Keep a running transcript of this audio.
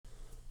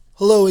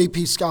Hello,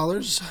 AP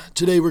scholars.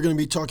 Today we're going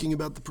to be talking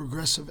about the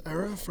Progressive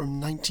Era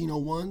from 1901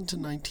 to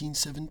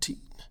 1917.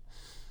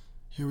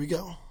 Here we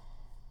go.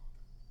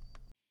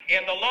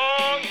 In the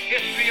long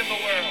history of the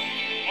world,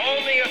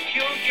 only a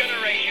few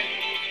generations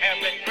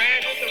have been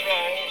granted the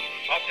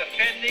role of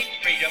defending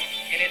freedom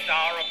in its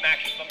hour of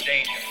maximum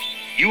danger.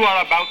 You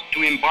are about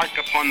to embark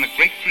upon the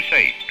great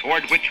crusade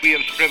toward which we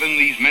have striven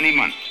these many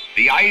months.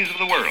 The eyes of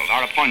the world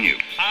are upon you.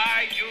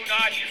 I do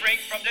not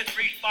shrink from this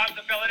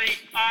responsibility.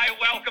 I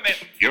welcome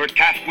it. Your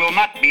task will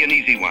not be an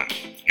easy one.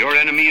 Your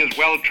enemy is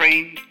well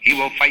trained. He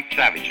will fight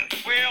savagely.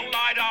 We'll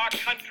light our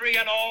country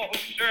and all who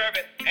serve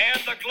it,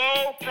 and the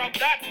glow from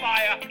that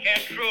fire can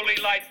truly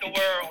light the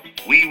world.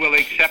 We will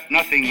accept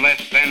nothing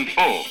less than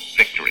full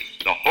victory.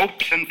 The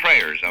hopes and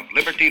prayers of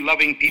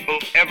liberty-loving people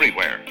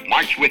everywhere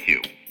march with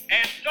you.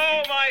 And so,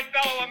 my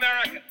fellow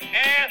Americans,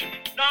 ask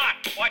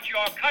not what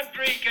your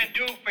country can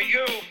do for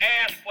you,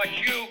 ask what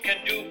you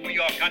can do for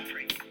your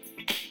country.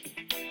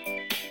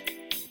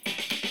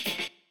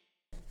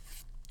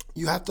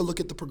 You have to look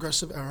at the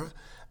Progressive Era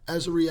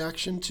as a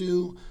reaction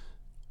to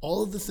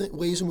all of the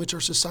ways in which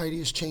our society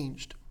has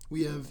changed.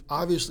 We have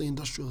obviously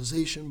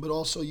industrialization, but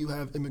also you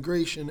have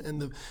immigration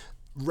and the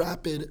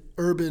rapid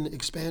urban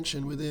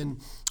expansion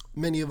within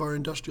many of our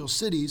industrial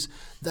cities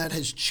that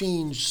has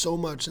changed so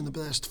much in the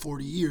past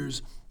 40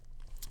 years.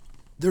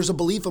 There's a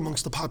belief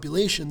amongst the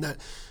population that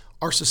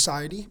our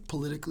society,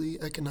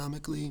 politically,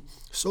 economically,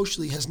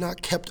 socially, has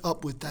not kept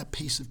up with that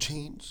pace of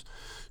change.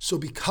 So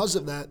because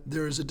of that,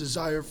 there is a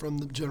desire from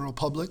the general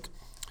public,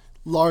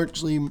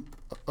 largely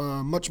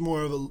much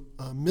more of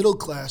a middle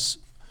class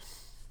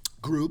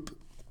group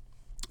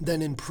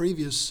than in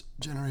previous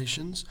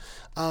generations,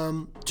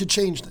 to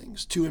change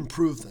things, to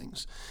improve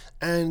things.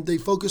 And they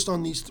focused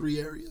on these three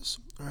areas,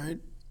 all right?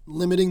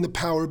 Limiting the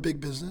power of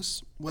big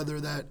business, whether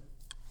that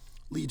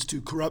leads to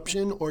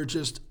corruption or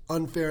just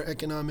unfair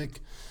economic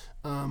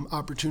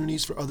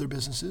opportunities for other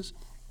businesses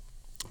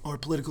or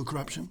political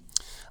corruption.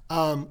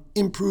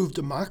 Improve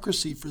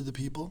democracy for the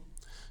people,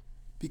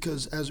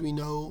 because as we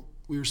know,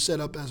 we were set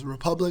up as a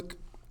republic,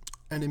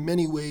 and in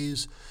many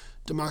ways,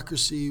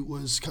 democracy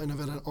was kind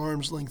of at an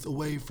arm's length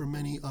away from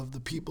many of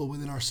the people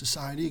within our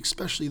society,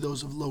 especially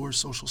those of lower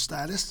social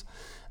status.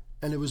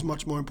 And it was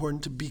much more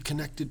important to be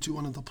connected to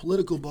one of the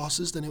political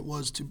bosses than it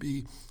was to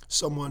be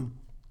someone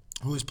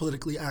who is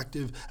politically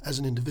active as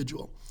an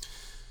individual.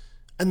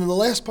 And then the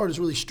last part is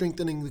really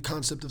strengthening the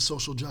concept of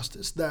social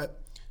justice, that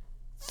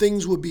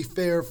things would be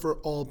fair for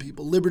all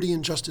people. Liberty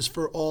and justice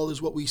for all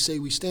is what we say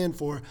we stand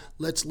for.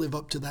 Let's live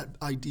up to that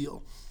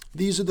ideal.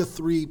 These are the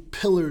three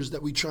pillars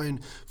that we try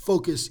and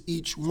focus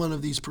each one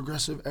of these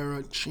Progressive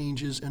Era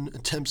changes and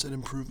attempts at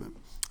improvement.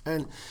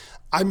 And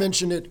I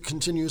mention it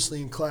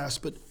continuously in class,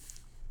 but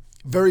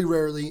very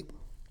rarely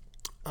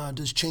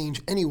does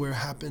change anywhere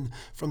happen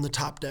from the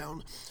top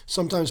down.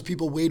 Sometimes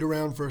people wait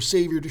around for a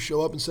savior to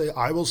show up and say,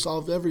 I will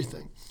solve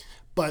everything.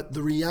 But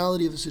the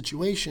reality of the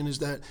situation is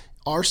that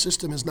our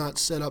system is not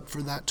set up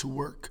for that to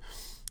work.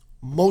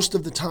 Most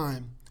of the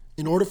time,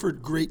 in order for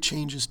great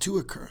changes to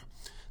occur,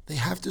 they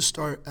have to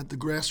start at the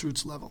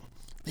grassroots level.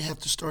 They have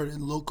to start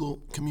in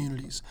local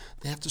communities.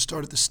 They have to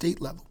start at the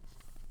state level.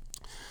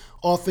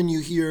 Often you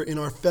hear in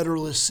our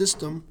federalist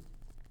system,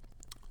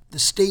 the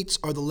states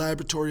are the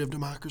laboratory of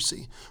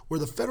democracy, where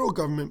the federal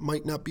government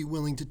might not be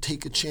willing to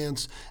take a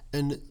chance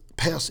and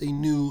pass a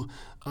new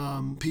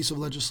piece of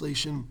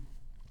legislation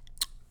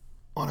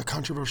on a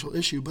controversial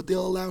issue, but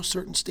they'll allow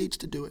certain states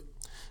to do it.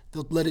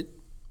 They'll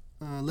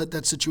let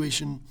that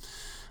situation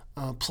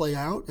play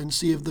out and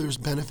see if there's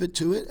benefit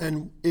to it.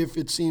 And if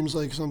it seems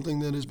like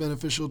something that is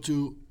beneficial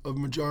to a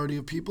majority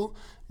of people,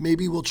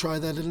 maybe we'll try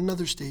that at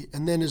another state.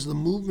 And then as the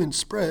movement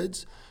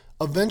spreads,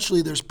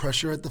 eventually there's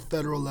pressure at the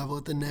federal level,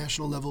 at the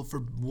national level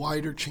for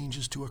wider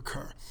changes to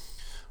occur.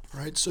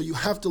 Right? So you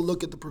have to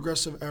look at the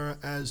Progressive Era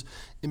as,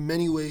 in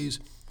many ways,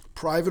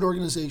 private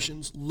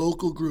organizations,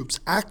 local groups,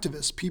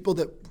 activists, people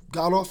that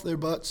got off their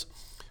butts,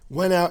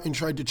 went out and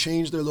tried to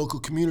change their local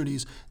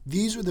communities.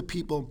 These are the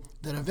people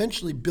that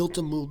eventually built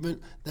a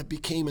movement that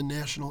became a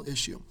national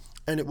issue.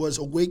 And it was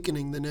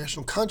awakening the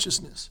national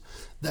consciousness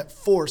that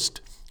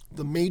forced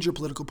the major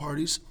political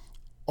parties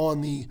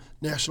on the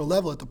national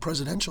level, at the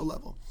presidential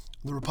level,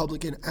 the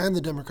Republican and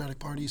the Democratic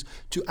parties,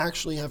 to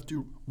actually have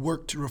to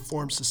work to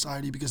reform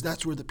society, because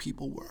that's where the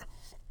people were.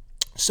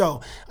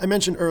 So I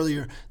mentioned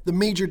earlier the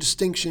major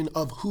distinction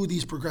of who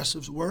these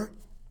progressives were: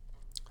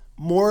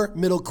 more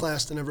middle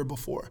class than ever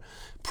before.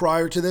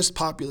 Prior to this,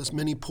 populist,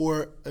 many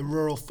poor and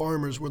rural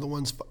farmers were the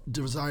ones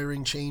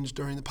desiring change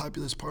during the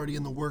Populist Party,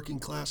 and the working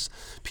class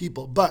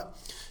people. But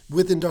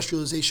with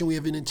industrialization, we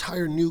have an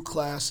entire new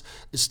class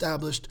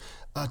established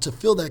to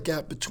fill that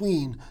gap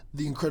between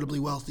the incredibly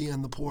wealthy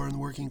and the poor and the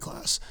working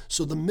class.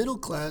 So the middle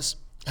class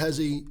has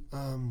a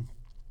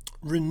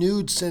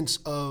renewed sense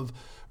of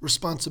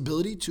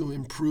responsibility to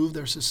improve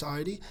their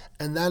society,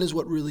 and that is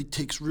what really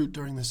takes root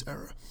during this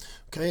era.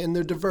 Okay, and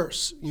they're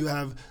diverse. You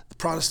have the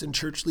Protestant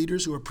church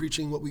leaders who are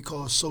preaching what we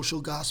call a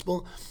social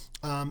gospel,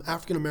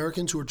 African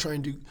Americans who are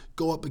trying to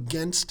go up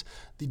against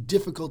the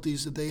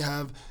difficulties that they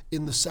have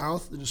in the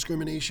South, the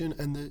discrimination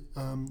and the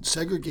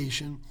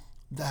segregation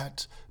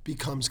that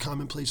becomes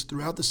commonplace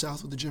throughout the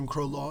South with the Jim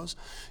Crow laws.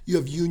 You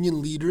have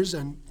union leaders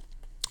and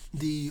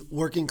the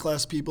working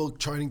class people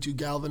trying to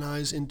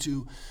galvanize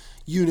into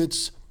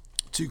units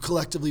to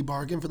collectively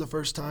bargain for the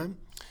first time.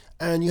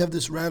 And you have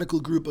this radical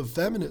group of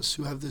feminists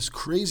who have this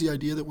crazy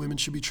idea that women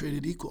should be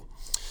treated equal.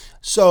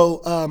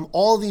 So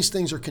all of these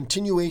things are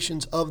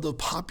continuations of the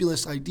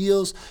populist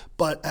ideals,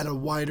 but at a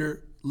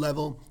wider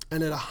level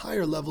and at a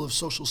higher level of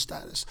social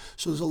status.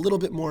 So there's a little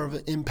bit more of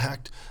an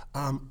impact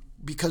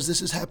because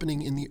this is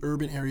happening in the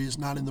urban areas,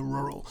 not in the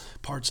rural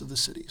parts of the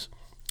cities.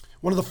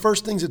 One of the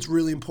first things that's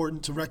really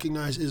important to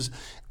recognize is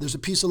there's a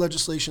piece of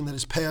legislation that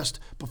is passed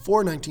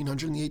before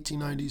 1900 in the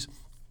 1890s,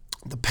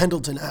 the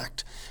Pendleton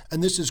Act.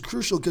 And this is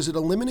crucial because it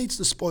eliminates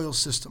the spoils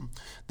system,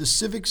 the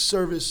civic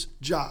service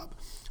job.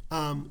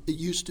 It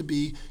used to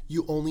be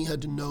you only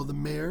had to know the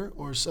mayor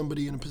or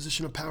somebody in a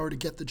position of power to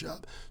get the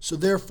job. So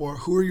therefore,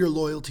 who are your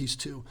loyalties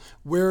to?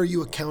 Where are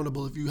you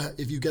accountable?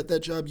 If you get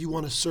that job, you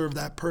want to serve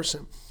that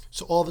person.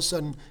 So all of a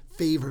sudden,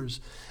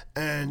 favors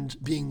and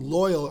being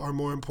loyal are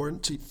more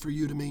important for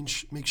you to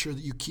make sure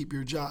that you keep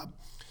your job.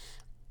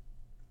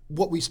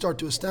 What we start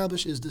to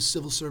establish is the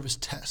civil service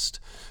test.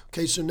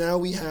 Okay, so now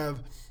we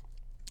have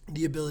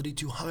the ability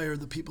to hire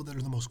the people that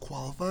are the most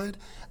qualified,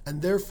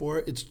 and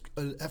therefore it's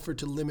an effort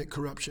to limit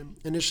corruption.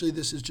 Initially,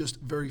 this is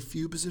just very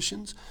few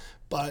positions,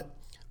 but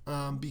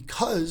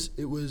because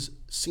it was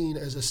seen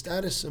as a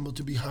status symbol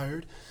to be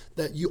hired,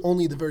 that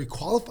only the very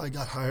qualified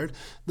got hired,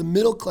 the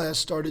middle class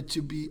started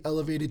to be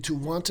elevated to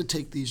want to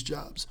take these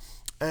jobs.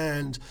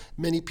 And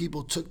many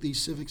people took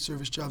these civic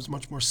service jobs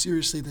much more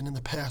seriously than in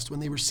the past when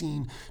they were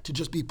seen to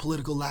just be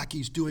political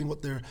lackeys doing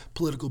what their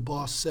political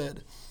boss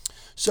said.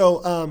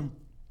 So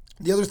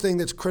the other thing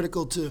that's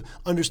critical to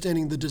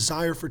understanding the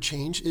desire for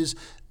change is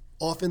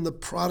often the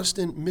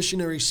Protestant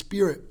missionary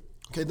spirit.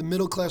 Okay, the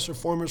middle class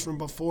reformers from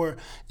before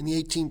in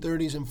the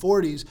 1830s and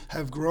 40s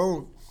have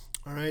grown.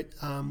 All right,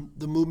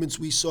 the movements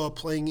we saw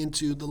playing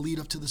into the lead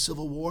up to the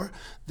Civil War,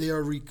 they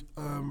are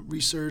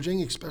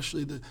resurging,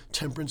 especially the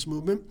temperance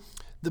movement.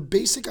 The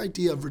basic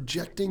idea of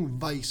rejecting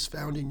vice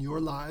found in your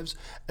lives,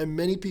 and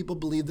many people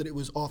believe that it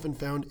was often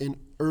found in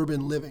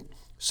urban living.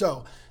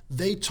 So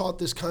they taught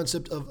this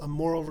concept of a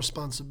moral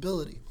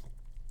responsibility.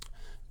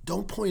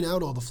 Don't point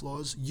out all the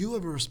flaws. You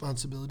have a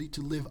responsibility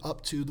to live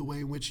up to the way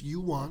in which you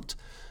want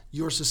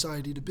your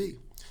society to be.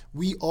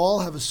 We all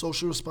have a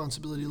social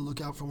responsibility to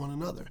look out for one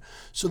another.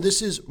 So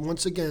this is,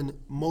 once again,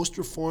 most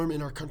reform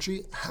in our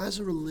country has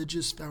a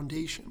religious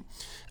foundation.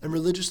 And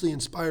religiously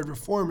inspired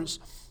reformers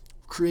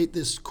create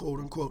this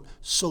quote-unquote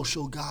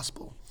social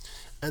gospel.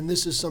 And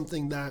this is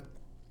something that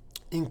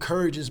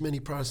encourages many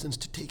Protestants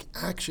to take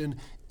action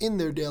in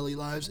their daily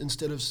lives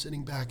instead of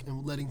sitting back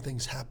and letting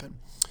things happen.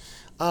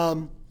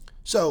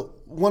 So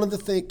one of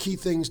the key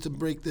things to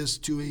break this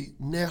to a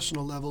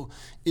national level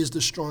is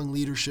the strong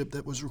leadership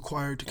that was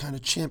required to kind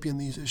of champion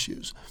these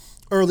issues.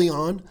 Early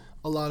on,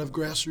 a lot of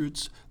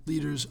grassroots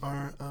leaders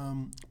are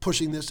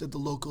pushing this at the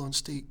local and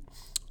state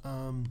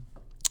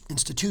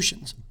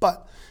institutions,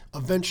 but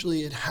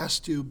eventually it has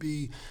to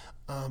be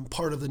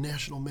part of the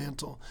national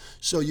mantle.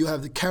 So you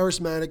have the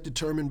charismatic,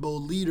 determined,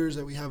 bold leaders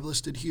that we have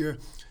listed here: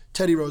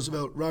 Teddy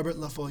Roosevelt, Robert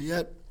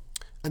Lafayette,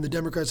 and the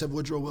Democrats have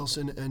Woodrow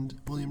Wilson and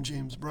William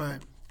Jennings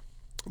Bryan.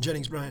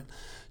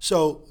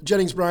 So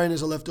Jennings Bryan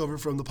is a leftover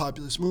from the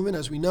populist movement,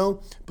 as we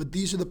know, but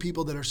these are the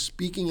people that are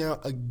speaking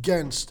out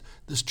against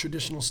this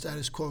traditional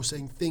status quo,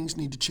 saying things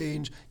need to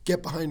change,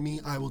 get behind me,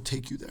 I will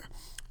take you there.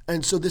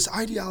 And so this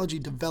ideology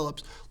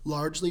develops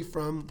largely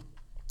from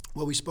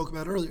what we spoke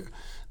about earlier,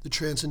 the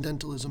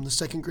Transcendentalism, the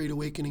Second Great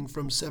Awakening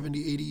from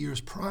 70, 80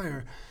 years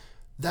prior.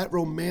 That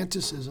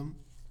romanticism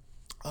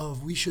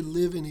of we should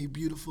live in a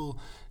beautiful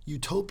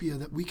utopia,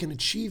 that we can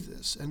achieve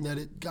this, and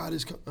that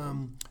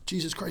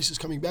Jesus Christ is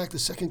coming back. The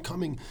second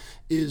coming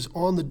is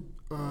on the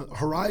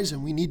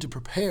horizon. We need to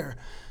prepare.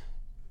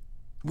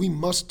 We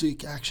must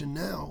take action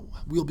now.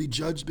 We'll be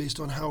judged based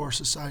on how our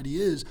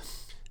society is.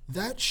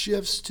 That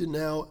shifts to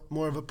now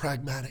more of a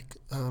pragmatic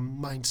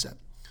mindset.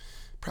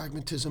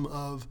 Pragmatism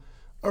of,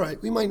 all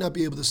right, we might not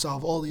be able to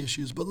solve all the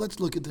issues, but let's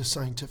look at this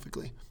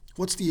scientifically.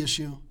 What's the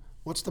issue?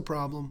 What's the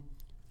problem?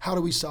 How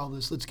do we solve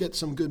this? Let's get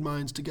some good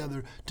minds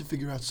together to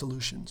figure out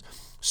solutions.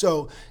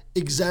 So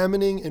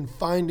examining and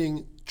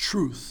finding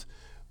truth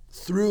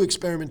through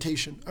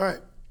experimentation. All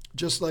right,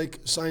 just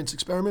like science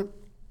experiment,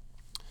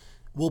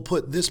 we'll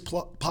put this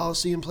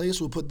policy in place,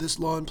 we'll put this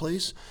law in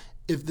place.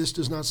 If this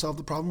does not solve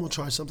the problem, we'll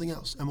try something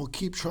else. And we'll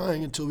keep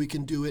trying until we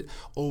can do it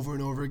over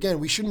and over again.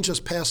 We shouldn't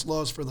just pass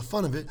laws for the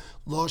fun of it.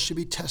 Laws should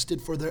be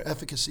tested for their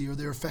efficacy or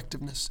their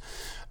effectiveness.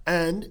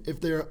 And if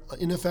they're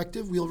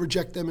ineffective, we'll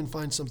reject them and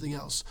find something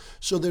else.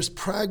 So this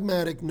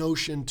pragmatic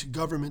notion to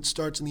government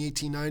starts in the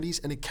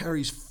 1890s, and it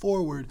carries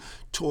forward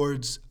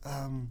towards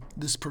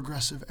this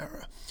progressive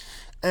era.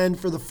 And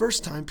for the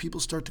first time,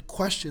 people start to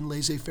question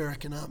laissez-faire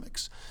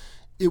economics.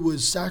 It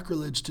was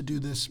sacrilege to do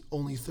this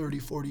only 30,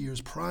 40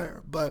 years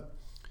prior, but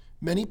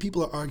Many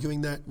people are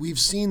arguing that we've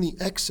seen the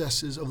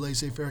excesses of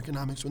laissez-faire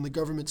economics when the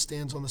government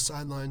stands on the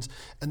sidelines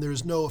and there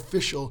is no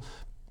official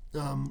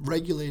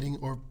regulating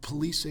or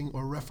policing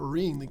or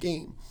refereeing the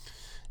game.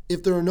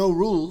 If there are no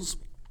rules,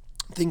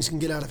 things can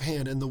get out of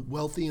hand and the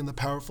wealthy and the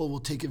powerful will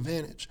take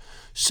advantage.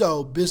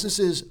 So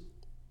businesses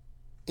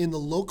in the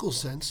local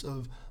sense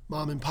of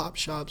mom and pop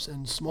shops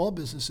and small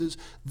businesses,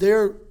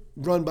 they're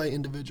run by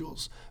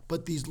individuals.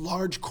 But these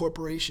large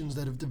corporations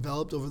that have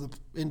developed over the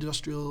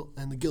industrial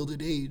and the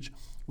Gilded Age,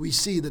 we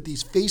see that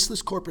these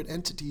faceless corporate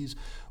entities,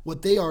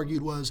 what they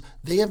argued was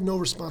they have no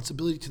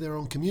responsibility to their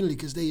own community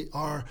because they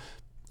are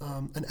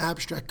an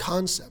abstract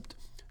concept.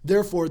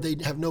 Therefore, they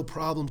have no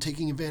problem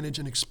taking advantage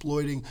and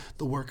exploiting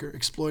the worker,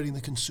 exploiting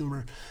the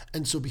consumer.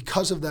 And so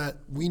because of that,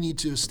 we need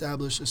to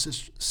establish a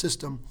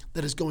system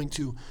that is going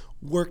to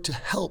work to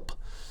help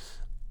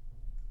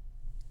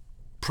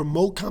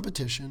promote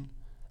competition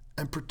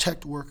and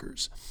protect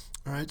workers.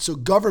 All right, so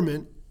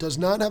government does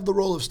not have the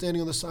role of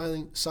standing on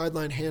the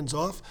sideline hands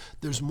off.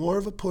 There's more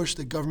of a push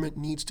that government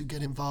needs to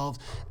get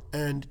involved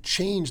and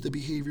change the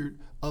behavior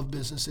of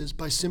businesses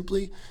by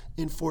simply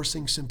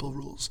enforcing simple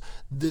rules.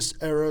 This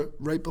era,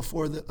 right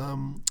before the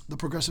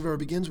Progressive Era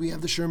begins, we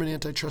have the Sherman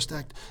Antitrust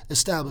Act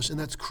established, and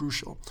that's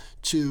crucial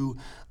to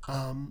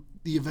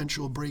the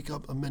eventual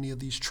breakup of many of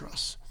these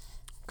trusts.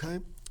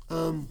 Okay.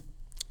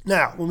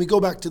 Now, when we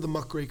go back to the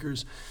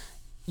muckrakers,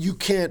 you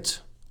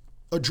can't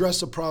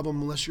address a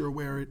problem unless you're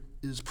aware it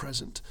is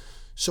present.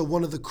 So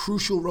one of the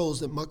crucial roles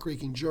that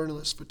muckraking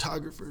journalists,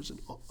 photographers, and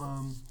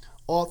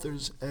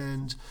authors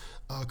and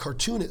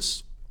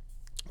cartoonists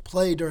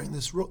play during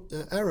this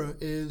era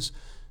is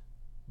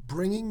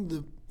bringing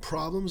the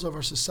problems of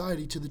our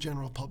society to the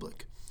general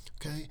public.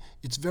 Okay,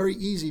 it's very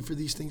easy for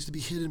these things to be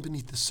hidden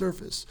beneath the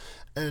surface.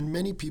 And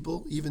many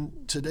people,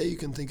 even today, you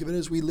can think of it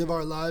as we live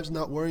our lives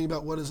not worrying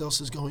about what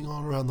else is going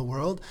on around the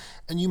world.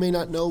 And you may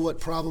not know what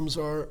problems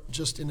are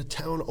just in a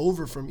town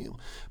over from you.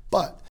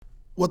 But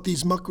what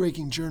these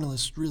muckraking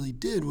journalists really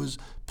did was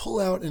pull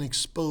out and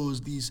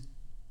expose these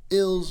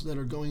ills that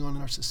are going on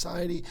in our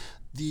society,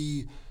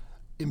 the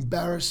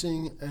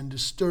embarrassing and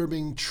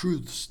disturbing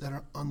truths that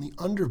are on the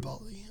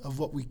underbelly of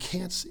what we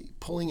can't see,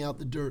 pulling out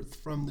the dirt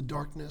from the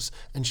darkness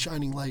and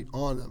shining light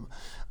on them.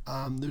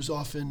 There's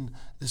often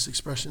this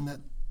expression that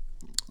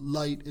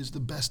light is the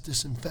best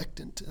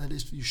disinfectant. That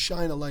is, if you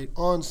shine a light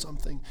on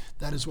something,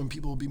 that is when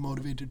people will be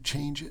motivated to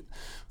change it.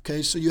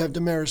 Okay, so you have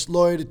Damaris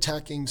Lloyd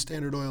attacking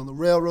Standard Oil and the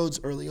railroads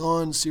early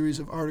on, series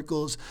of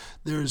articles.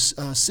 There's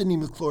Sidney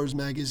McClure's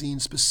magazine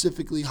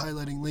specifically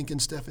highlighting Lincoln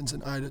Steffens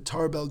and Ida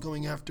Tarbell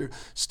going after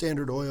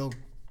Standard Oil.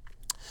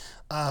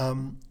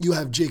 You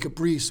have Jacob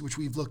Riis, which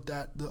we've looked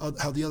at,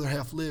 how the other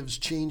half lives,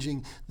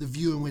 changing the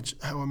view in which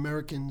how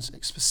Americans,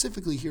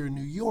 specifically here in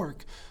New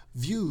York,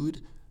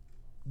 viewed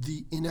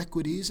the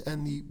inequities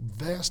and the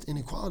vast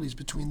inequalities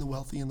between the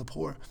wealthy and the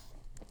poor.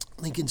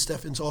 Lincoln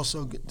Steffens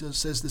also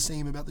says the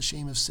same about the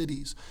shame of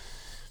cities.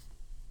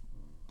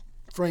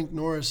 Frank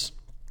Norris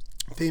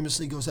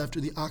famously goes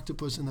after the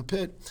octopus in the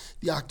pit.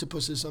 The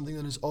octopus is something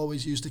that is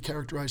always used to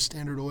characterize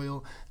Standard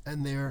Oil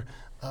and their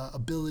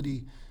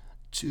ability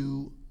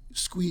to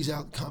squeeze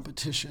out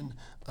competition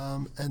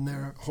and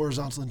their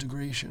horizontal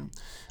integration.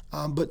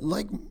 But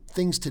like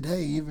things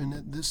today, even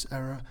at this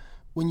era,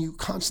 when you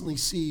constantly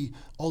see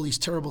all these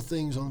terrible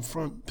things on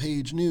front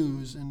page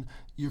news and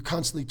you're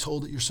constantly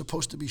told that you're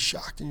supposed to be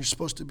shocked and you're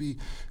supposed to be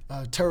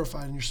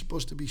terrified and you're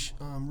supposed to be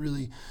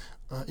really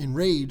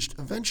enraged,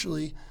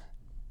 eventually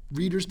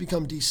readers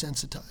become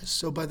desensitized.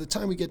 So by the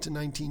time we get to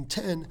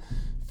 1910,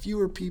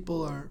 fewer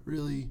people are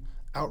really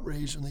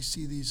outraged when they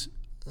see these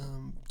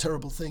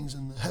terrible things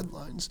in the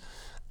headlines.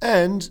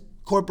 And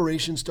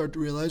corporations start to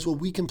realize, well,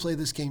 we can play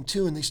this game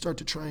too, and they start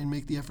to try and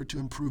make the effort to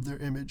improve their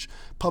image.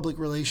 Public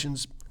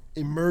relations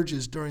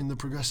emerges during the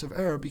Progressive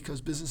Era because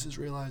businesses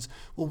realize,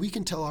 well, we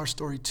can tell our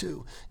story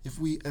too if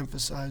we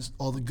emphasize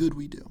all the good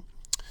we do.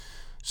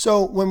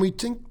 So when we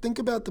think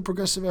about the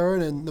Progressive Era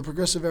and the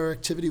Progressive Era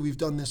activity we've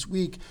done this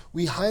week,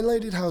 we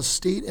highlighted how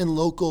state and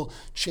local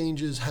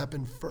changes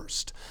happen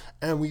first.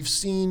 And we've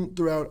seen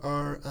throughout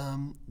our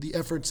the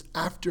efforts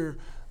after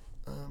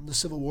the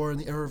Civil War and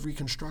the era of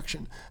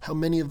Reconstruction, how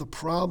many of the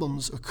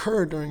problems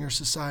occurred during our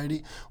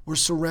society were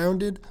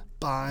surrounded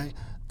by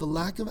the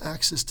lack of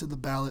access to the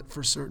ballot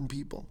for certain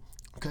people.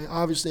 Okay,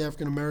 obviously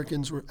African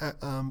Americans were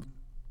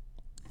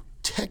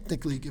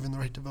technically given the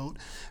right to vote,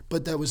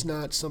 but that was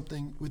not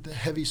something with the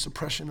heavy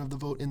suppression of the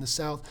vote in the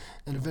South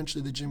and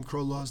eventually the Jim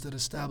Crow laws that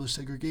established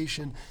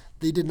segregation.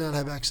 They did not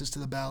have access to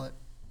the ballot.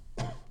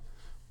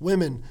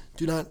 Women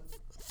do not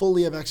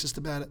fully have access to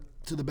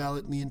the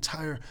ballot in the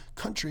entire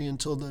country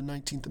until the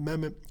 19th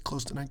Amendment,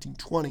 close to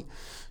 1920.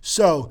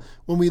 So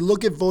when we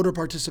look at voter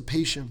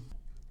participation,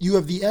 you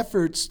have the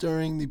efforts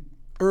during the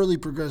early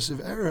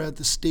Progressive Era at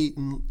the state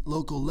and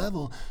local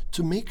level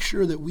to make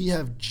sure that we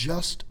have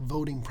just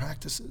voting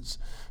practices.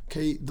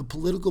 Okay, the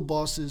political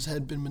bosses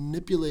had been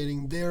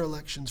manipulating their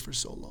elections for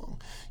so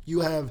long. You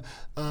have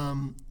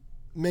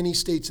many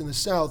states in the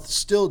South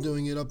still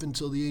doing it up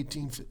until the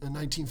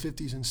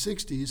 1950s and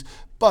 60s,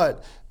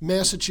 but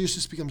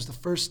Massachusetts becomes the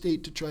first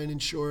state to try and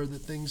ensure that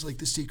things like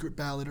the secret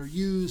ballot are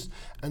used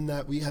and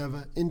that we have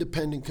an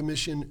independent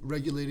commission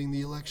regulating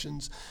the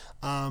elections.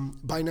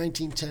 By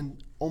 1910,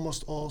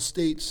 almost all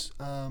states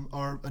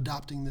are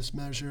adopting this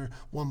measure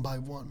one by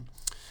one.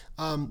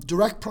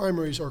 Direct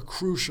primaries are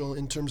crucial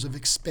in terms of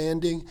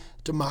expanding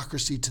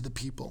democracy to the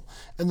people.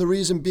 And the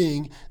reason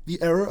being,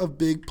 the era of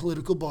big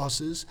political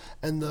bosses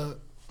and the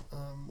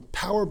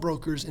power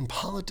brokers in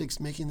politics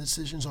making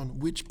decisions on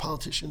which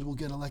politicians will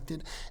get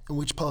elected and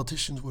which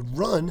politicians would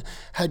run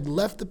had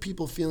left the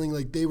people feeling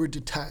like they were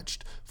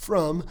detached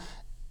from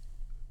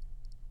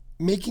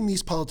making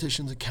these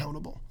politicians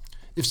accountable.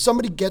 If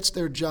somebody gets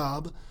their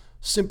job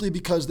simply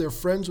because they're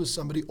friends with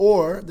somebody,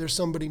 or there's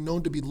somebody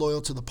known to be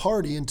loyal to the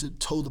party and to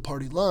toe the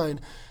party line,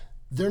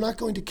 they're not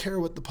going to care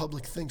what the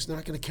public thinks. They're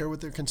not going to care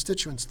what their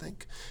constituents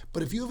think.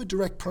 But if you have a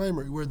direct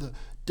primary where the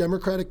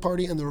Democratic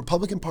Party and the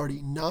Republican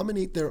Party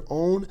nominate their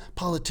own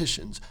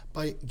politicians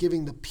by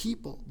giving the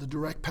people the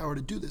direct power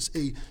to do this,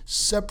 a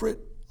separate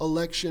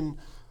election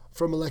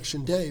from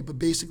Election Day, but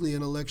basically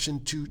an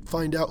election to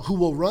find out who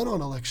will run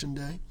on Election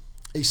Day,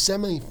 a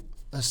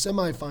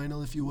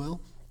semifinal, if you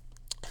will.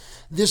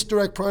 This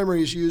direct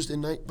primary is used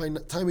by the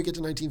time we get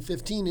to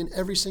 1915 in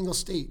every single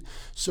state.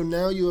 So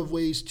now you have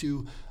ways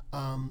to,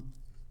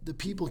 the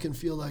people can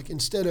feel like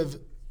instead of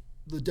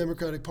the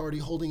Democratic Party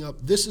holding up,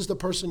 this is the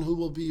person who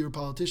will be your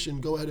politician,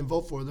 go ahead and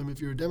vote for them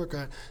if you're a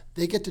Democrat,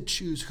 they get to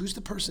choose who's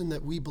the person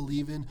that we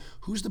believe in,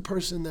 who's the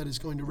person that is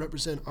going to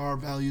represent our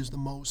values the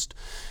most.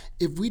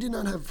 If we did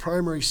not have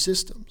primary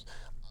systems,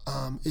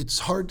 it's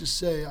hard to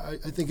say.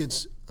 I think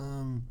it's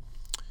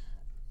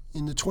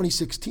in the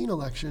 2016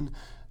 election,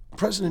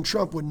 President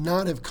Trump would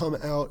not have come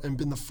out and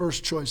been the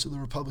first choice of the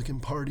Republican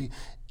Party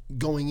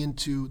going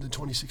into the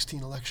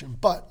 2016 election.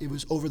 But it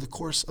was over the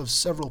course of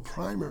several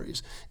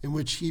primaries in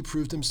which he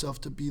proved himself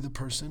to be the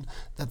person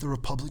that the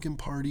Republican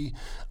Party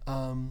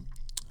and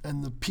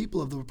the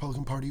people of the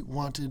Republican Party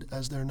wanted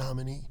as their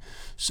nominee.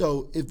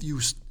 So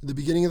the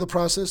beginning of the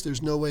process,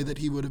 there's no way that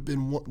he would have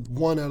been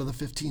one out of the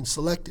 15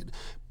 selected.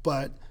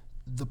 But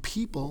the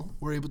people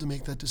were able to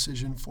make that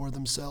decision for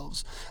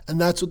themselves. And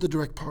that's what the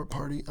direct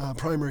party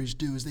primaries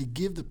do, is they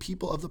give the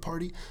people of the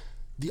party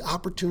the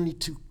opportunity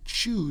to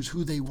choose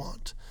who they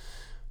want.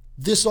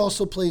 This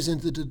also plays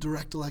into the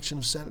direct election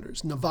of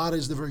senators. Nevada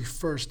is the very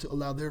first to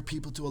allow their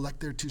people to elect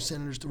their 2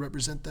 senators to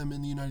represent them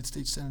in the United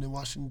States Senate in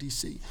Washington,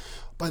 D.C.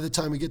 By the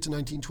time we get to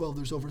 1912,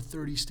 there's over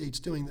 30 states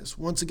doing this.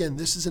 Once again,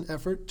 this is an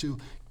effort to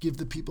give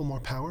the people more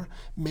power,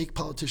 make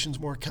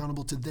politicians more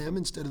accountable to them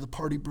instead of the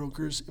party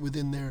brokers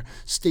within their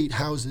state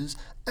houses,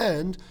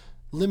 and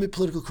limit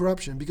political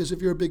corruption. Because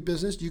if you're a big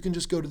business, you can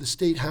just go to the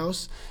state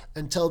house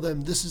and tell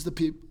them, these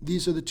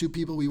are the 2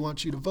 people we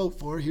want you to vote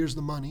for, here's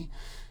the money.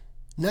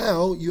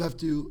 Now you have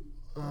to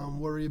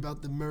worry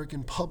about the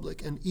American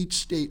public and each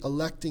state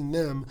electing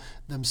them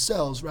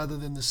themselves rather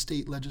than the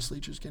state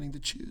legislatures getting to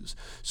choose.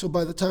 So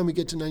by the time we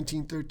get to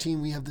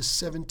 1913, we have the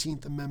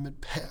 17th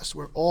Amendment passed,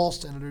 where all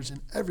senators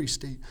in every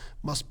state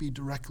must be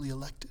directly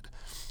elected.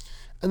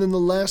 And then the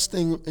last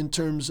thing in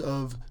terms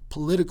of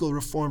political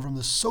reform from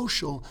the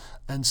social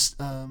and,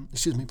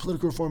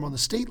 political reform on the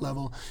state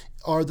level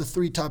are the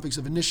 3 topics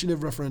of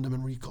initiative, referendum,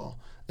 and recall.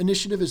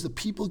 Initiative is the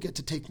people get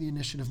to take the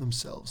initiative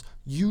themselves.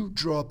 You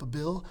draw up a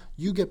bill,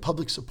 you get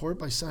public support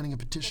by signing a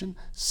petition,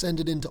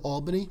 send it into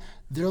Albany,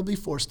 they'll be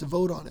forced to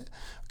vote on it.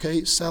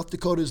 Okay, South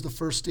Dakota is the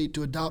first state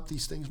to adopt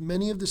these things.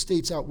 Many of the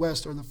states out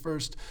west are the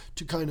first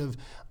to kind of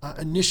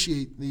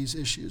initiate these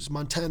issues.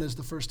 Montana is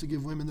the first to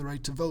give women the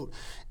right to vote.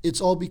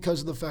 It's all because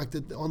of the fact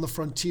that on the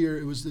frontier,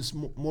 it was this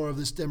more of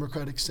this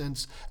democratic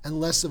sense and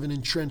less of an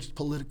entrenched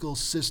political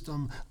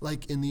system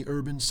like in the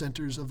urban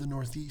centers of the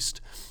Northeast.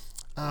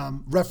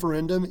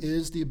 Referendum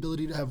is the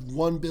ability to have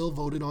one bill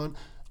voted on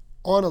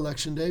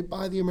Election Day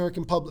by the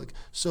American public.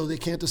 So they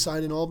can't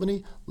decide in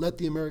Albany, let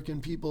the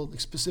American people,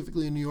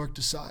 specifically in New York,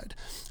 decide.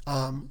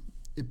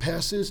 It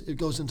passes, it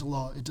goes into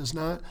law. It does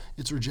not,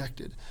 it's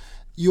rejected.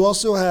 You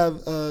also have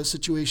a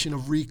situation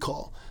of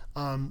recall.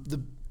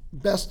 The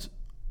best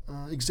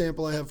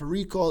example I have for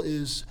recall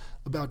is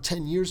about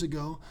 10 years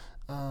ago,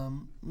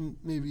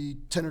 maybe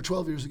 10 or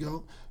 12 years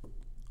ago,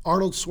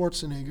 Arnold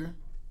Schwarzenegger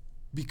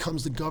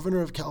becomes the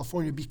governor of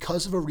California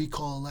because of a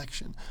recall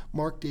election.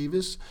 Mark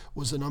Davis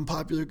was an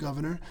unpopular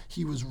governor.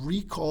 He was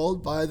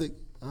recalled by the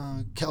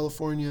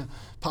California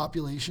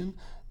population.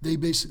 They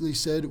basically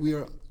said, we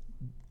are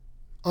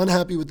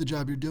unhappy with the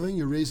job you're doing.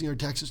 You're raising our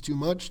taxes too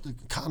much. The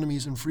economy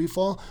is in free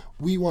fall.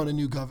 We want a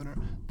new governor.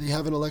 They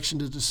have an election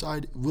to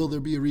decide, will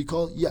there be a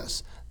recall?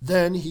 Yes.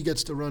 Then he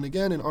gets to run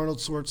again, and Arnold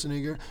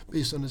Schwarzenegger,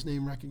 based on his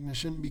name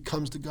recognition,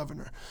 becomes the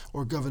governor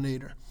or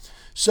governator.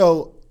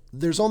 So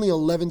there's only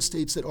 11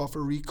 states that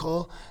offer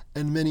recall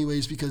in many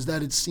ways because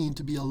that is seen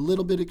to be a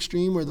little bit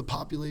extreme where the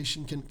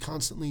population can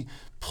constantly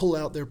pull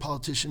out their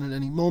politician at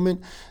any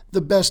moment.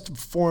 The best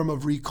form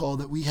of recall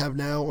that we have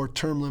now, or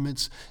term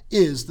limits,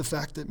 is the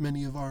fact that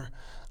many of our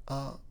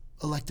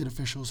elected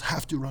officials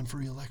have to run for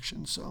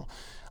re-election. So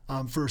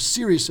for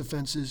serious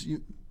offenses,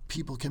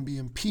 people can be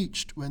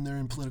impeached when they're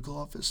in political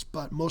office,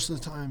 but most of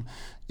the time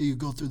you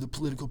go through the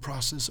political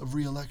process of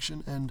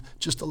re-election, and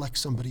just elect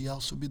somebody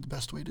else would be the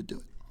best way to do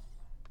it.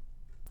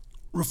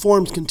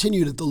 Reforms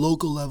continued at the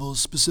local levels,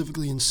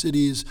 specifically in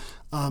cities,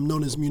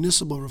 known as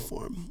municipal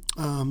reform.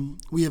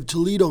 We have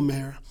Toledo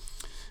Mayor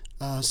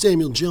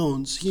Samuel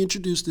Jones. He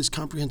introduced this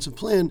comprehensive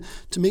plan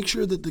to make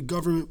sure that the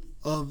government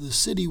of the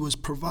city was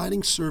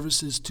providing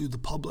services to the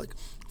public.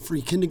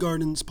 Free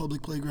kindergartens,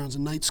 public playgrounds,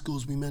 and night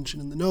schools we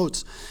mentioned in the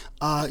notes.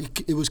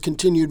 It was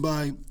continued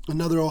by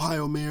another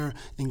Ohio mayor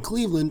in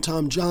Cleveland,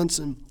 Tom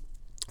Johnson.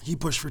 He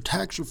pushed for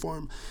tax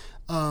reform.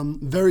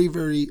 Very,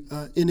 very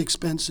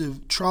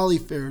inexpensive trolley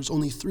fares,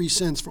 only 3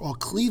 cents for all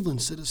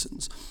Cleveland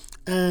citizens.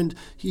 And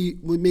he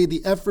made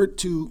the effort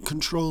to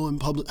control and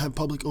have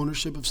public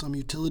ownership of some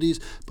utilities,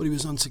 but he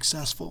was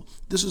unsuccessful.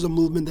 This was a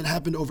movement that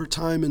happened over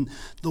time, and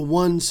the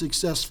one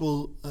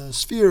successful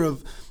sphere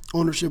of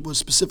ownership was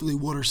specifically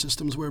water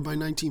systems, where by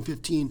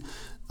 1915,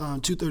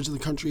 2/3 of the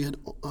country had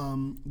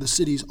the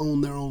cities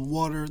owned their own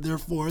water.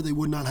 Therefore, they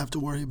would not have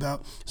to worry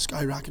about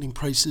skyrocketing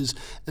prices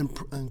and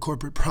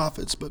corporate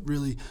profits, but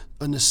really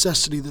a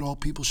necessity that all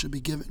people should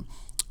be given.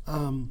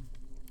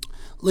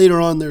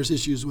 Later on, there's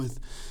issues with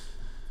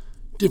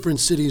different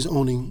cities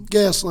owning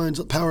gas lines,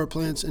 power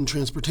plants, and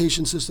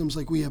transportation systems,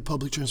 like we have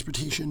public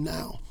transportation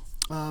now.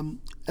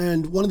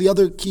 And one of the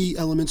other key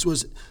elements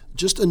was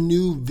just a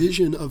new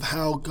vision of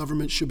how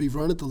government should be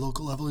run at the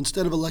local level.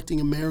 Instead of electing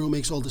a mayor who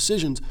makes all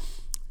decisions,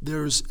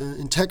 there's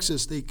in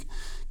Texas, they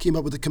came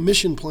up with a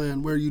commission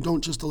plan where you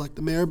don't just elect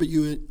the mayor, but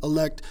you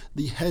elect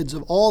the heads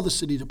of all the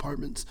city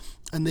departments,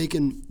 and they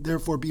can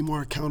therefore be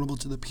more accountable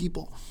to the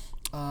people.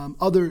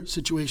 Other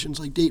situations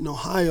like Dayton,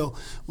 Ohio,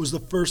 was the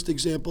first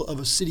example of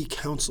a city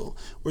council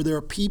where there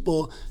are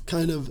people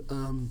kind of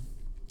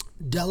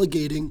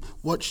delegating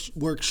what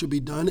work should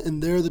be done,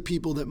 and they're the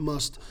people that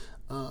must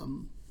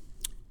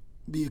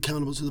be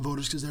accountable to the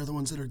voters because they're the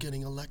ones that are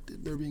getting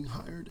elected. They're being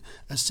hired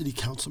as city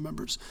council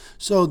members.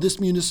 So this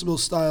municipal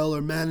style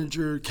or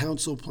manager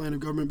council plan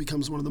of government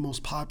becomes one of the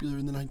most popular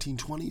in the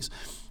 1920s.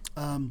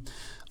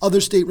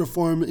 Other state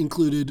reform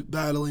included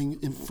battling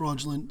in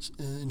fraudulent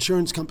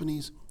insurance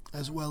companies,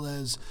 as well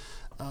as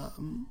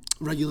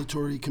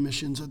regulatory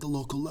commissions at the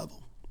local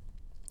level.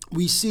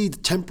 We see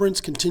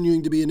temperance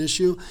continuing to be an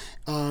issue,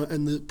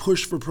 and the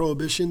push for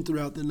prohibition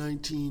throughout the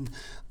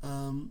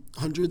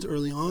 1900s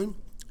early on.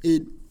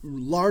 It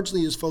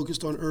largely is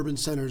focused on urban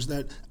centers,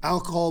 that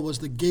alcohol was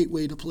the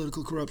gateway to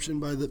political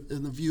corruption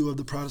in the view of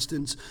the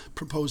Protestants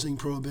proposing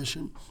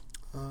prohibition.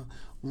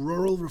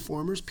 Rural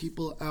reformers,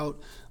 people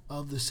out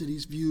of the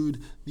cities, viewed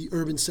the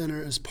urban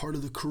center as part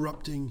of the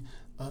corrupting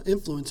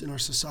influence in our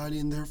society,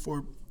 and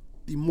therefore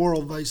the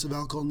moral vice of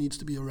alcohol needs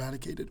to be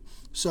eradicated.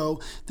 So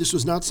this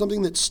was not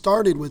something that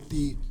started with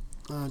the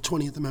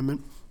 20th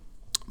Amendment,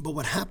 but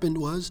what happened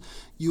was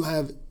you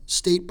have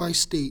state by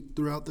state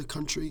throughout the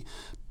country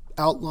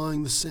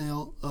outlawing the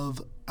sale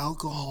of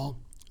alcohol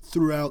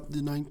throughout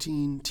the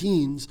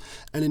 19-teens,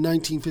 and in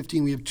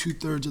 1915 we have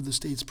 2/3 of the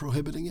states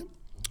prohibiting it.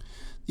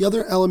 The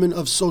other element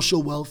of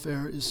social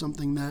welfare is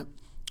something that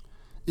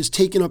is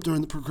taken up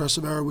during the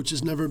Progressive Era, which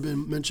has never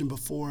been mentioned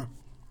before.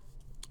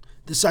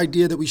 This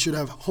idea that we should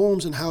have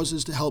homes and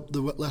houses to help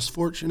the less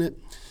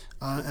fortunate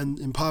and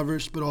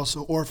impoverished, but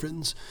also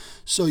orphans.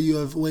 So you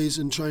have ways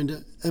in trying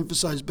to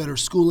emphasize better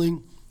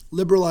schooling.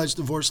 Liberalized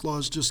divorce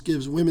laws just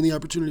gives women the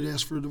opportunity to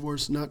ask for a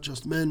divorce, not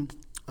just men.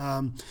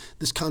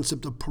 This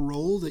concept of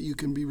parole, that you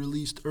can be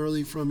released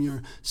early from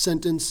your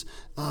sentence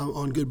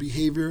on good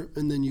behavior,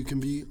 and then you can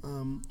be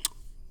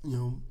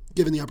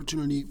given the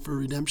opportunity for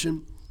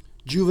redemption.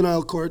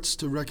 Juvenile courts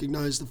to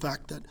recognize the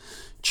fact that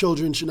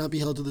children should not be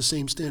held to the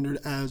same standard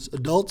as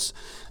adults.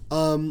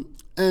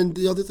 And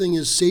the other thing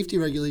is safety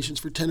regulations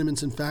for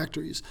tenements and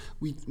factories.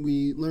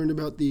 We learned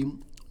about the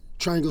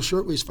Triangle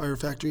Shirtwaist Fire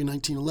Factory in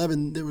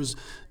 1911. There was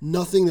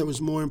nothing that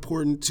was more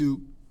important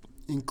to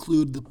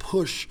include the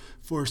push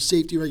for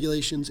safety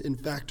regulations in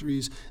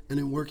factories and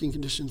in working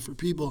conditions for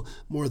people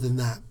more than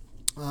that.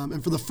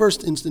 And for the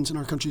first instance in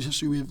our country's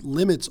history, we have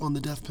limits on the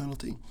death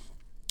penalty.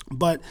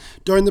 But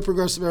during the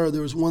Progressive Era,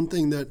 there was one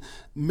thing that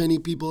many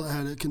people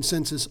had a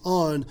consensus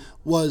on,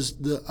 was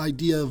the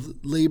idea of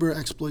labor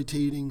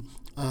exploiting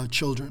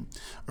children.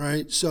 All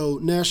right, so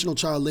National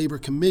Child Labor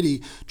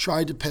Committee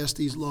tried to pass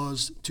these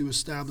laws to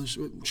establish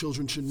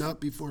children should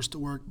not be forced to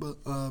work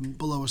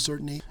below a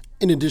certain age.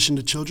 In addition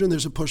to children,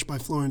 there's a push by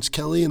Florence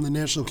Kelley and the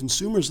National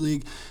Consumers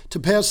League to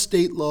pass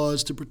state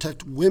laws to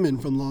protect women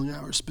from long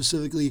hours,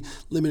 specifically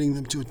limiting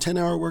them to a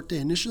 10-hour workday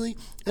initially,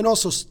 and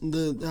also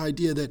the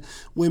idea that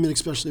women,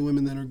 especially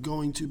women that are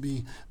going to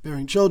be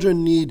bearing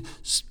children, need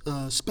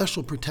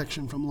special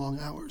protection from long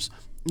hours.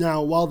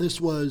 Now, while this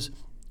was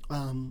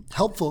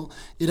helpful,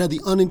 it had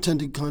the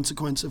unintended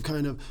consequence of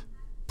kind of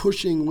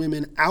pushing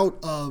women out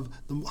of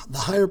the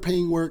higher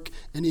paying work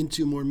and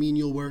into more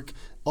menial work,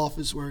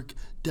 office work,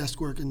 desk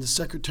work, and the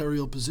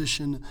secretarial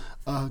position,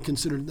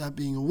 considered that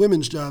being a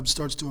women's job,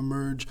 starts to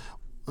emerge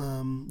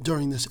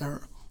during this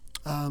era.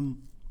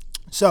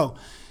 So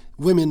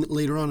women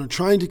later on are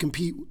trying to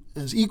compete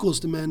as equals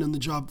to men in the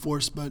job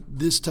force, but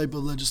this type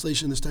of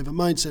legislation, this type of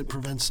mindset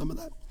prevents some of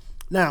that.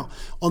 Now,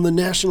 on the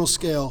national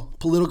scale,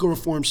 political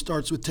reform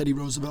starts with Teddy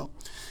Roosevelt.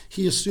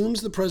 He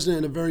assumes the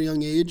president at a very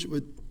young age.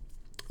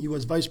 He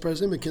was vice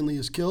president, McKinley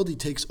is killed, he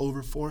takes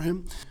over for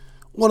him.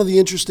 One of the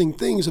interesting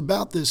things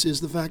about this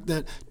is the fact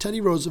that Teddy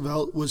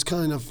Roosevelt was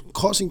kind of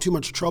causing too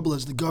much trouble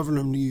as the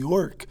governor of New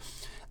York.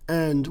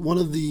 And one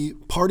of the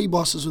party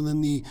bosses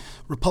within the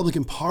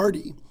Republican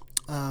Party,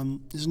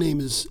 his name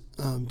is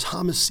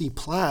Thomas C.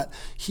 Platt,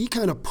 he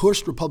kind of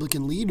pushed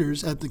Republican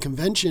leaders at the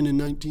convention in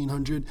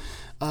 1900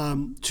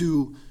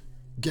 to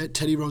get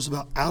Teddy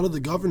Roosevelt out of the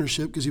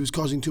governorship because he was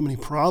causing too many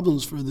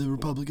problems for the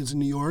Republicans in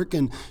New York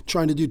and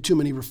trying to do too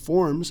many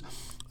reforms,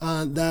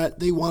 that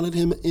they wanted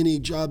him in a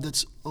job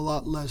that's a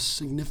lot less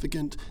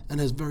significant and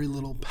has very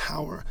little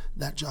power,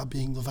 that job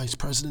being the vice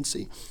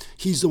presidency.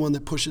 He's the one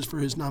that pushes for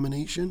his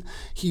nomination.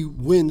 He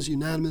wins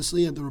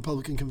unanimously at the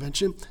Republican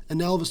convention, and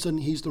now all of a sudden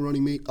he's the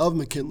running mate of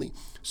McKinley.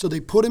 So they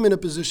put him in a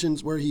position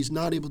where he's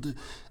not able to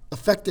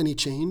affect any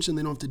change and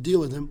they don't have to deal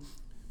with him.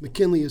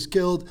 McKinley is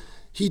killed.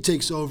 He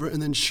takes over,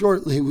 and then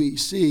shortly we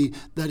see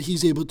that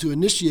he's able to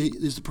initiate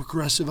the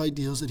progressive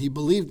ideals that he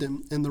believed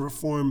in and the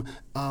reform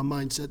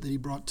mindset that he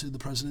brought to the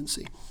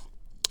presidency.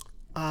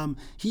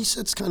 He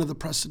sets kind of the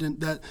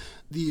precedent that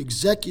the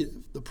executive,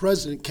 the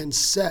president, can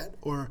set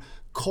or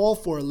call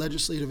for a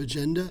legislative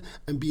agenda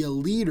and be a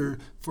leader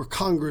for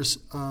Congress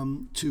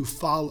to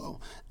follow,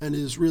 and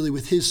is really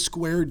with his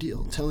square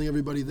deal, telling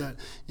everybody that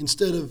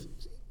instead of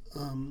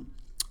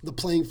the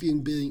playing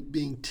field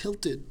being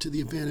tilted to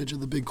the advantage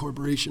of the big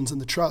corporations and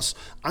the trusts,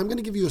 I'm going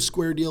to give you a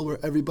square deal where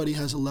everybody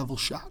has a level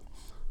shot.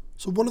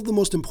 So one of the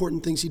most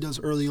important things he does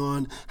early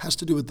on has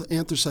to do with the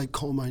anthracite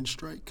coal mine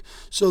strike.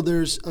 So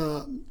there's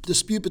a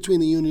dispute between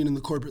the union and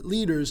the corporate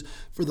leaders.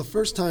 For the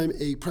first time,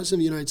 a president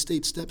of the United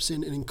States steps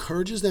in and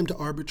encourages them to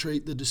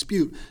arbitrate the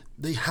dispute.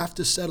 They have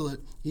to settle it.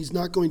 He's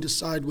not going to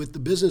side with the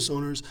business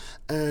owners.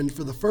 And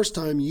for the first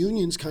time,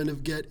 unions kind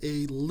of get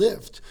a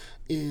lift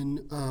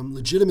in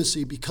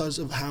legitimacy because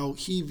of how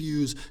he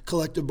views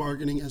collective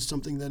bargaining as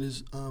something that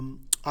is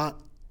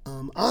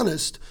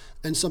honest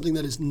and something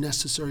that is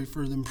necessary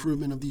for the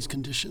improvement of these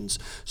conditions.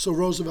 So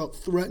Roosevelt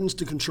threatens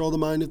to control the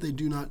mine if they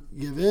do not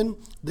give in.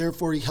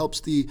 Therefore, he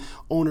helps the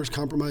owners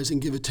compromise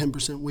and give a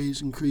 10%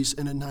 wage increase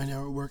and a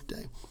 9-hour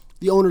workday.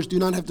 The owners do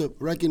not have to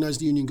recognize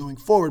the union going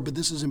forward, but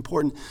this is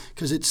important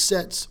because it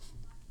sets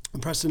a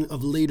precedent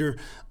of later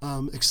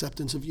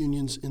acceptance of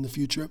unions in the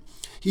future.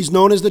 He's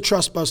known as the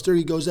trust buster.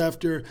 He goes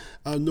after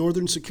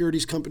Northern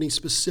Securities Company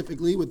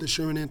specifically with the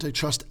Sherman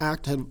Antitrust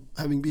Act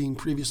having been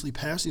previously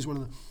passed. He's one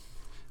of the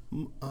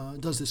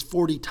does this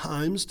 40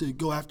 times to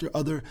go after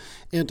other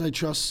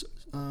antitrust,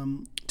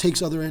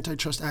 takes other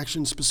antitrust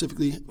actions,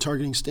 specifically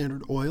targeting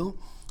Standard Oil.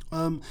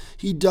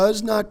 He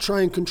does not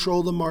try and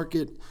control the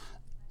market,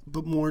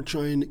 but more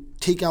try and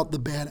take out the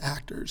bad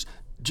actors.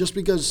 Just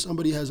because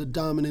somebody has a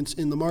dominance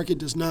in the market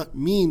does not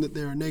mean that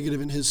they are negative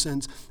in his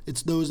sense.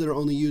 It's those that are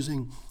only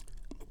using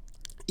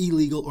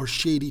illegal or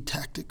shady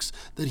tactics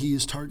that he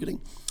is targeting.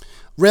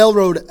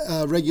 Railroad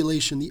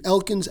regulation. The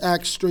Elkins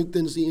Act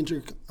strengthens the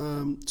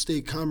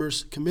Interstate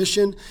Commerce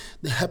Commission.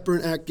 The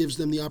Hepburn Act gives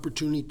them the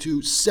opportunity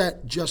to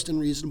set just and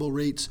reasonable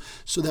rates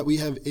so that we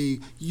have a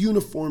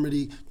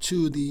uniformity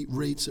to the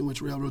rates in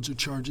which railroads are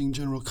charging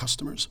general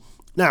customers.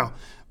 Now,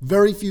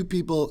 very few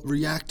people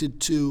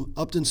reacted to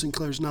Upton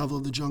Sinclair's novel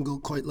of the Jungle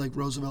quite like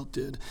Roosevelt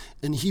did.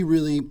 And he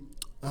really,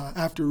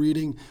 after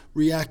reading,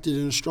 reacted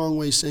in a strong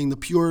way, saying the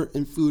Pure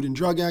and Food and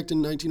Drug Act in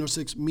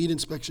 1906, Meat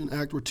Inspection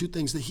Act were two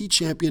things that he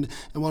championed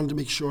and wanted to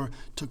make sure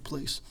took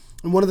place.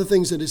 And one of the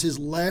things that is his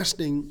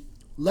lasting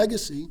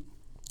legacy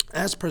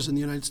as President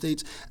of the United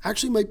States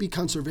actually might be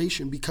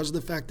conservation because of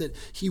the fact that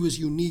he was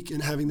unique in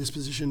having this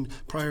position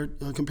prior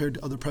compared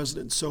to other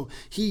presidents. So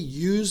he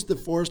used the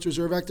Forest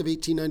Reserve Act of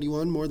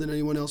 1891 more than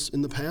anyone else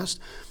in the past.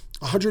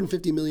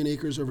 150 million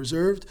acres are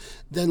reserved.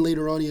 Then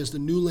later on, he has the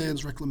New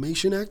Lands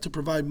Reclamation Act to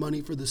provide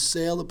money for the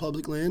sale of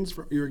public lands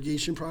for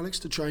irrigation products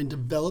to try and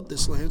develop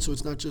this land so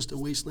it's not just a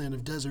wasteland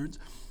of deserts.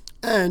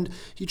 And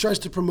he tries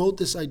to promote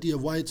this idea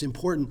of why it's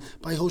important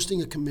by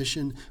hosting a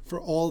commission for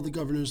all the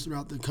governors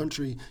throughout the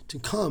country to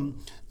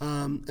come.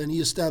 And he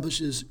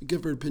establishes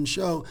Gifford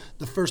Pinchot,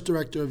 the first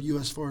director of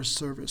U.S. Forest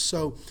Service.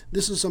 So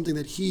this is something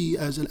that he,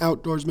 as an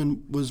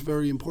outdoorsman, was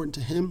very important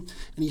to him.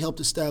 And he helped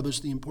establish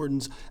the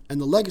importance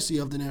and the legacy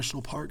of the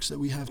national parks that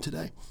we have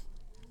today.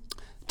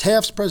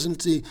 Taft's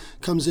presidency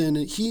comes in,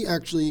 and he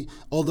actually,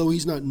 although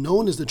he's not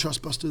known as the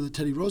trust buster that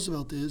Teddy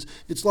Roosevelt is,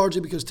 it's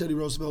largely because Teddy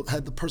Roosevelt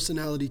had the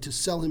personality to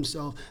sell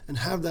himself and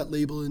have that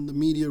label, and the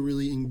media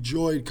really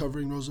enjoyed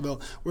covering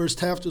Roosevelt, whereas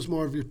Taft was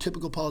more of your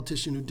typical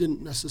politician who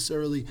didn't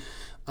necessarily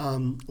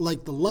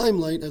like the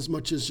limelight as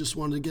much as just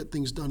wanted to get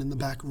things done in the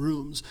back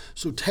rooms.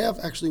 So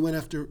Taft actually went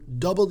after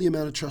double the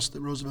amount of trust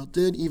that Roosevelt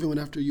did, even went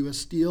after U.S.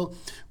 Steel,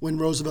 when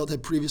Roosevelt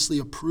had previously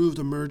approved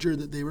a merger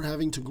that they were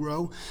having to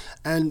grow.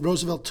 And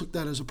Roosevelt took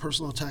that as a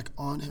personal attack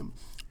on him.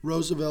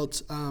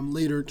 Roosevelt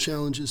later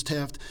challenges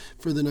Taft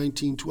for the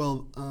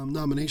 1912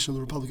 nomination of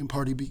the Republican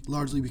Party,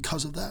 largely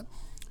because of that.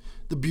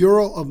 The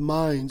Bureau of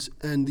Mines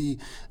and the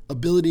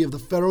ability of the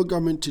federal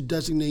government to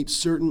designate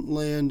certain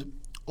land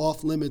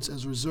off limits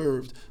as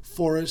reserved,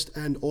 forest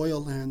and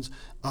oil lands,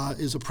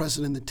 is a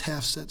precedent that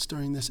Taft sets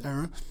during this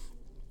era.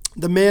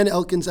 The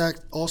Mann-Elkins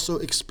Act also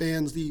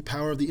expands the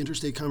power of the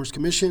Interstate Commerce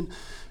Commission.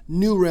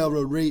 New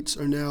railroad rates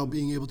are now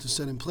being able to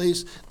set in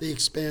place. They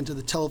expand to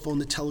the telephone,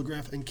 the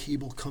telegraph, and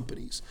cable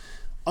companies.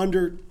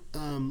 Under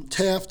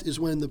Taft is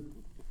when the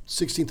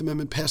 16th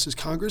Amendment passes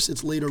Congress.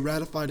 It's later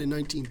ratified in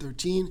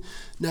 1913.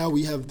 Now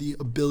we have the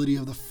ability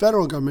of the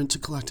federal government to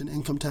collect an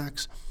income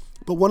tax.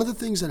 But one of the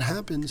things that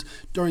happens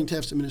during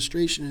Taft's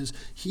administration is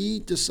he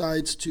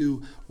decides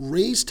to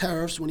raise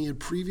tariffs when he had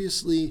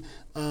previously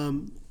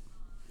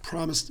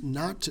promised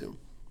not to.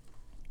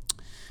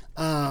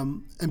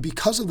 And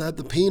because of that,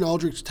 the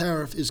Payne-Aldrich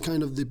tariff is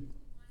kind of the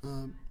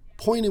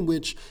point in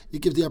which it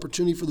gives the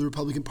opportunity for the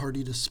Republican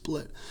Party to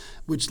split,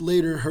 which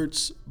later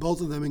hurts both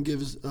of them and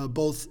gives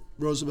both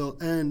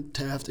Roosevelt and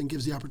Taft, and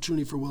gives the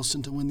opportunity for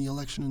Wilson to win the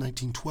election in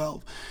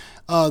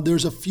 1912.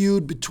 There's a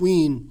feud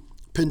between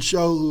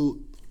Pinchot,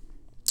 who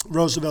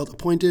Roosevelt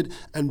appointed,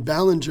 and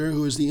Ballinger,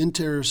 who was the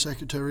Interior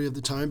Secretary of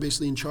the time,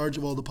 basically in charge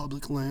of all the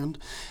public land.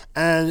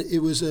 And it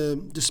was a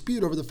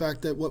dispute over the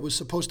fact that what was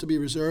supposed to be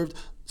reserved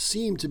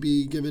seemed to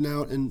be given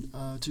out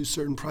to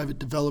certain private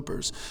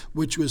developers,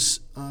 which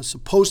was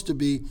supposed to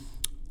be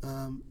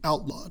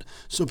outlawed.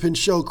 So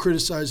Pinchot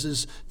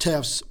criticizes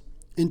Taft's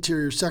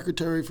Interior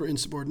Secretary for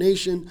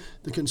insubordination.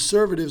 The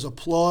conservatives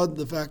applaud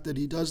the fact that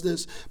he does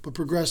this, but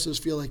progressives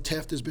feel like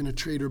Taft has been a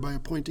traitor by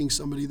appointing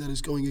somebody that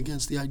is going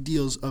against the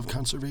ideals of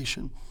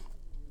conservation.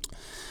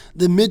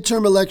 The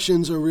midterm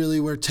elections are really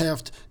where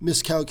Taft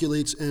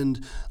miscalculates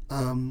and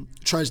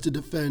tries to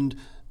defend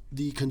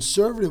the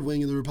conservative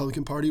wing of the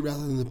Republican Party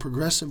rather than the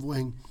progressive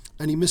wing.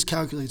 And he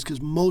miscalculates because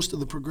most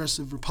of the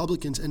progressive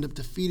Republicans end up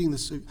defeating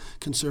the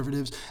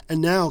conservatives. And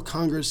now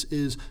Congress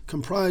is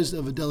comprised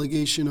of a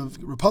delegation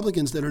of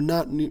Republicans that are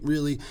not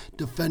really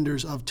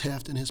defenders of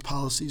Taft and his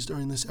policies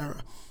during this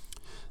era.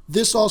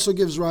 This also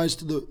gives rise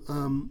to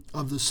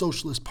the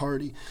Socialist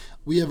Party.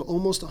 We have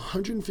almost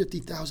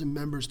 150,000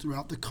 members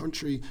throughout the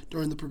country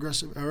during the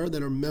Progressive Era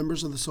that are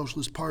members of the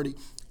Socialist Party,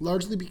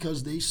 largely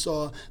because they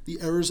saw the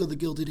errors of the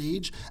Gilded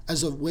Age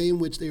as a way in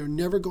which they are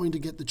never going to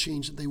get the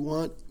change that they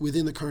want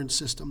within the current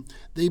system.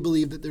 They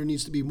believe that there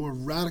needs to be more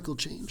radical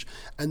change,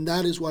 and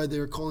that is why they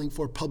are calling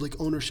for public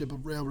ownership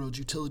of railroads,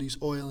 utilities,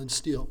 oil, and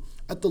steel.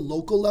 At the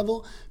local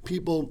level,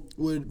 people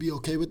would be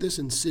okay with this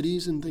in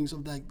cities and things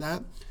like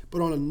that.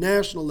 But on a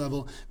national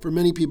level, for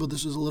many people,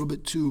 this was a little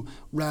bit too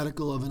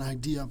radical of an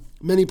idea.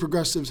 Many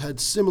progressives had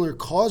similar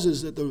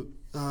causes that the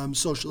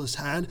socialists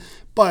had,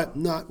 but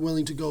not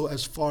willing to go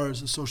as far as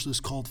the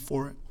socialists called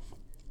for it.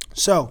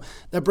 So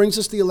that brings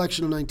us to the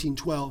election of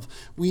 1912.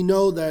 We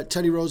know that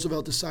Teddy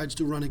Roosevelt decides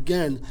to run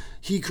again.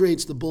 He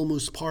creates the Bull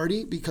Moose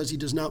Party because he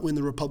does not win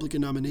the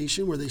Republican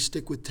nomination, where they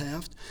stick with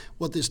Taft.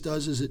 What this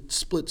does is it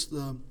splits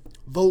the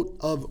vote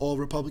of all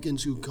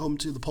Republicans who come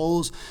to the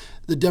polls.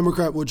 The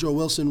Democrat Woodrow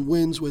Wilson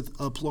wins with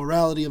a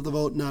plurality of the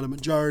vote, not a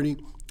majority.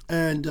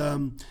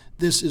 And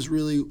this is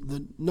really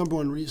the number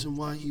one reason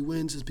why he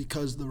wins, is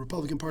because the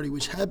Republican Party,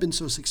 which had been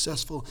so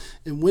successful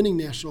in winning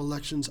national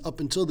elections up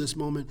until this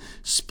moment,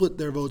 split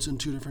their votes in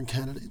two different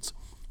candidates.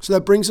 So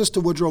that brings us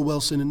to Woodrow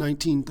Wilson. In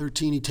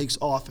 1913, he takes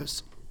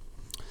office.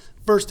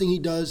 First thing he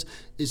does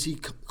is he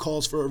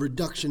calls for a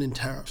reduction in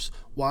tariffs.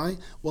 Why?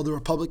 Well, the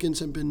Republicans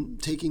have been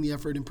taking the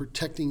effort in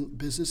protecting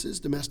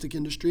businesses, domestic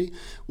industry.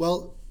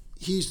 Well,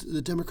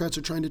 the Democrats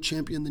are trying to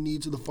champion the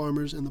needs of the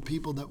farmers and the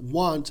people that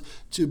want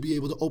to be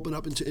able to open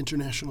up into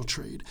international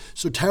trade.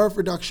 So tariff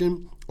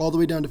reduction all the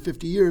way down to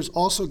 50 years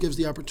also gives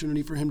the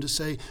opportunity for him to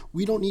say,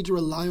 we don't need to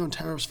rely on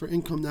tariffs for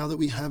income now that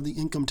we have the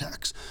income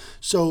tax.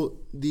 So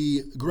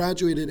the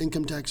graduated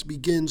income tax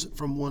begins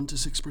from 1% to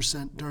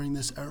 6% during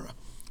this era.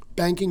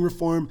 Banking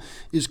reform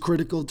is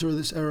critical to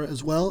this era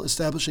as well,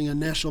 establishing a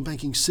national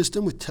banking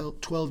system with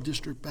 12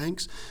 district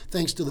banks,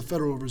 thanks to the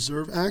Federal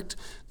Reserve Act.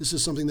 This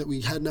is something that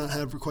we had not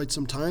had for quite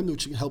some time,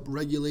 which can help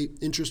regulate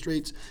interest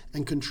rates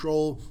and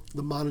control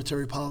the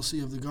monetary policy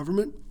of the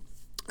government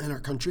and our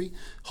country,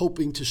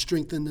 hoping to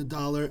strengthen the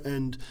dollar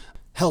and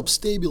help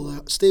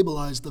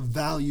stabilize the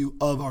value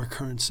of our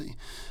currency.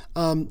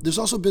 There's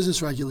also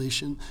business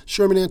regulation.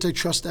 Sherman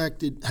Antitrust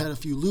Act had a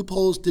few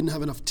loopholes, didn't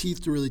have enough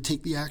teeth to really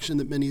take the action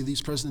that many of these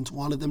presidents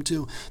wanted them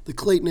to. The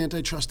Clayton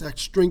Antitrust Act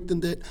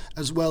strengthened it,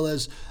 as well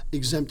as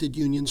exempted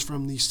unions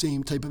from the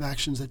same type of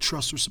actions that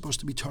trusts were supposed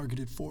to be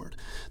targeted for.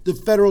 The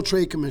Federal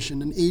Trade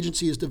Commission, an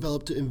agency, is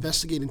developed to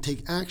investigate and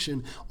take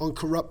action on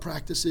corrupt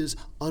practices,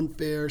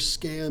 unfair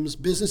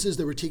scams, businesses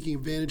that were taking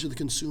advantage of the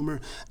consumer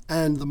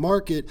and the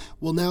market.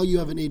 Well, now you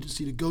have an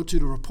agency to go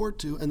to report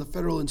to, and the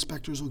federal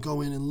inspectors will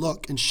go in and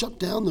look and shut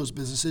down those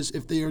businesses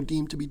if they are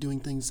deemed to be doing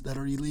things that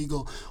are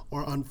illegal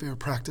or unfair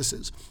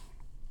practices.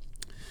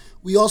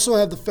 We also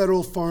have the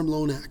Federal Farm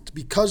Loan Act.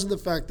 Because of the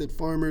fact that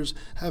farmers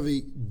have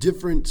a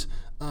different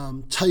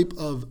type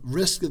of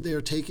risk that they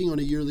are taking on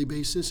a yearly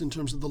basis in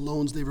terms of the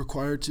loans they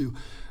require to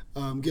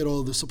get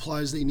all the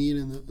supplies they need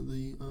and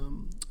the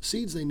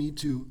seeds they need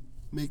to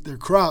make their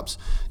crops,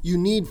 you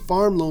need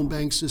farm loan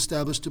banks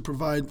established to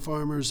provide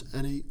farmers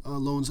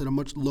loans at a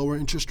much lower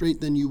interest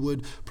rate than you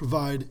would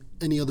provide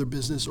any other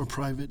business or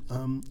private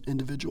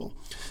individual.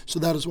 So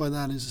that is why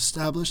that is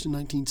established in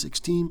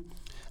 1916.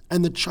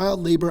 And the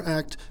Child Labor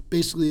Act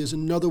basically is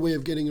another way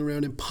of getting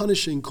around and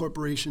punishing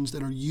corporations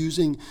that are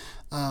using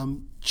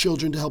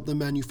children to help them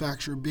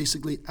manufacture,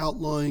 basically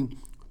outlawing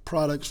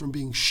products from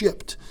being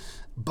shipped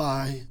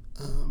by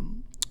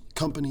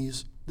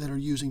companies that are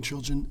using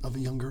children of a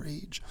younger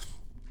age.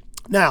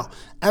 Now,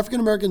 African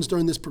Americans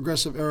during this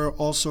progressive era are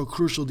also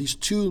crucial. These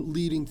two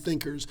leading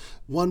thinkers,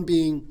 one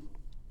being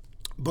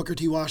Booker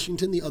T.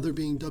 Washington, the other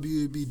being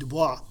W.E.B. Du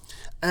Bois.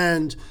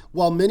 And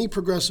while many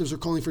progressives are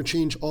calling for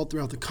change all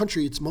throughout the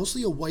country, it's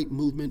mostly a white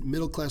movement,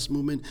 middle-class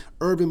movement,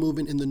 urban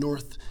movement in the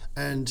North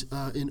and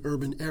in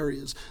urban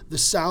areas. The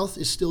South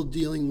is still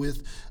dealing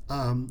with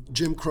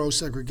Jim Crow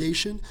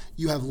segregation.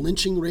 You have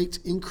lynching rates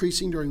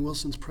increasing during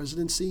Wilson's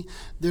presidency.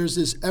 There's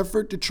this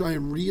effort to try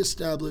and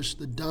reestablish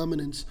the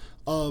dominance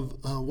of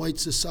white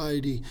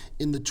society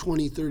in the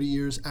 20, 30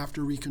 years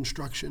after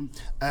Reconstruction,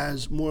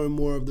 as more and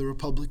more of the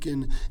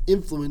Republican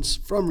influence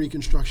from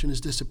Reconstruction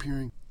is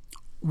disappearing.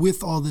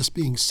 With all this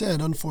being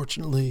said,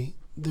 unfortunately,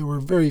 there were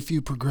very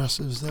few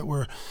progressives that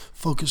were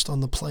focused on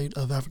the plight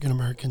of African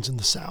Americans in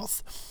the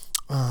South.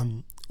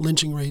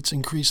 Lynching rates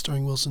increased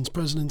during Wilson's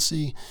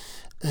presidency,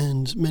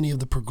 and many of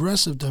the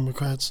progressive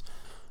Democrats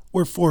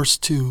were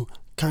forced to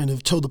kind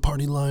of toe the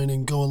party line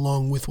and go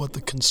along with what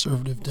the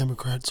conservative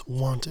Democrats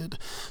wanted.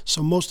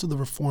 So most of the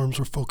reforms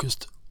were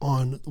focused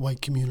on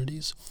white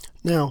communities.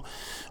 Now,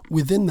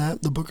 within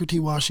that, the Booker T.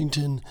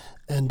 Washington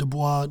and Du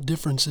Bois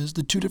differences,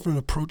 the two different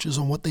approaches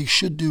on what they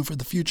should do for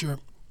the future,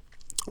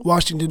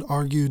 Washington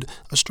argued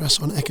a stress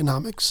on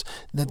economics,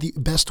 that the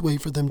best way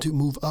for them to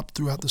move up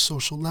throughout the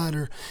social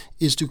ladder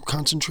is to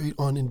concentrate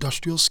on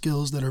industrial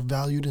skills that are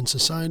valued in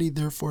society.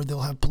 Therefore,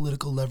 they'll have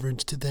political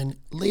leverage to then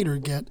later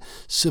get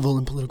civil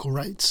and political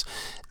rights.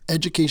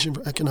 Education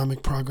for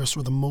economic progress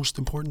were the most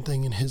important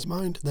thing in his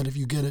mind, that if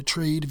you get a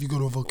trade, if you go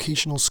to a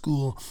vocational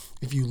school,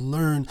 if you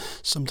learn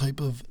some type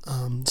of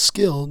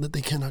skill that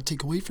they cannot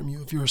take away from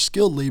you. If you're a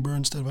skilled laborer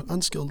instead of an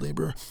unskilled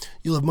laborer,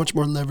 you'll have much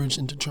more leverage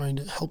into trying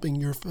to helping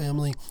your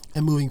family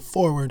and moving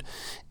forward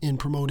in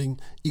promoting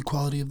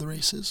equality of the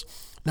races.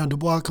 Now, Du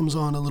Bois comes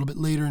on a little bit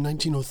later. In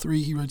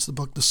 1903, he writes the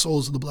book, The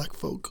Souls of the Black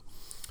Folk.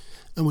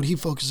 And what he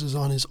focuses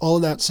on is all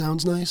of that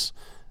sounds nice,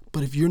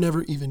 but if you're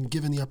never even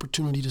given the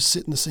opportunity to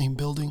sit in the same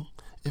building,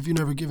 if you're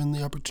never given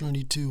the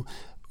opportunity to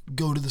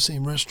go to the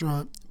same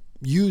restaurant,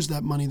 use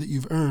that money that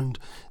you've earned,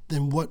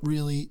 then what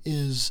really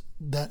is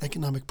that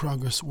economic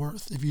progress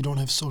worth if you don't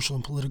have social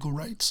and political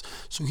rights?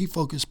 So he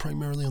focused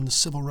primarily on the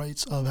civil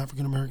rights of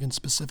African Americans,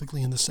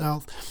 specifically in the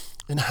South,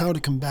 and how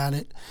to combat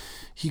it.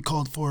 He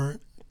called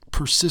for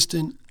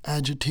persistent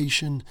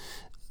agitation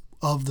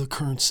of the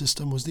current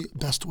system was the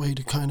best way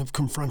to kind of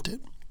confront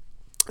it.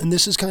 And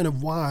this is kind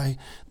of why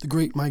the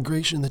Great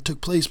Migration that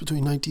took place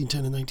between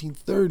 1910 and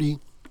 1930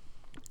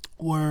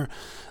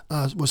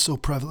 was so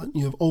prevalent.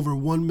 You have over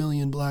 1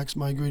 million blacks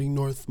migrating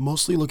north,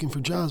 mostly looking for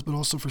jobs, but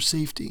also for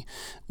safety,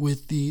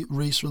 with the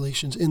race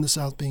relations in the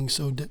South being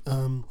so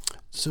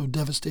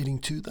devastating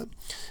to them.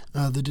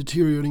 The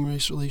deteriorating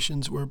race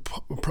relations were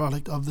a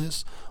product of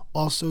this.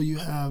 Also, you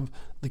have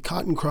the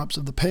cotton crops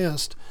of the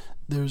past.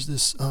 There's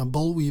this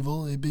boll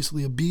weevil,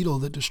 basically a beetle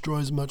that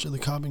destroys much of the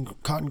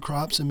cotton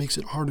crops and makes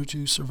it harder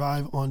to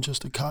survive on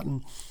just a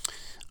cotton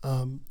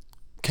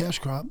cash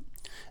crop.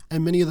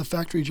 And many of the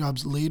factory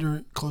jobs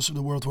later, closer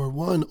to World War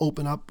I,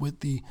 open up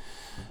with the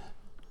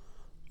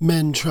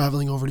men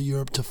traveling over to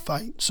Europe to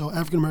fight. So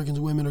African Americans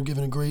and women are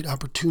given a great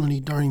opportunity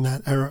during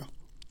that era.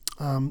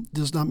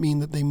 Does not mean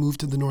that they moved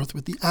to the North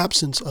with the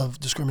absence of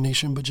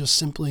discrimination, but just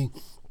simply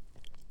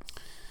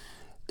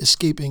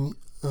escaping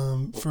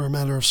for a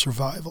matter of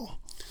survival.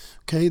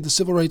 Okay, the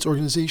civil rights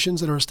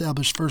organizations that are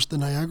established, first the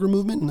Niagara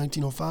Movement in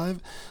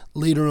 1905,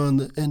 later on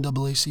the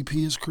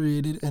NAACP is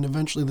created, and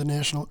eventually the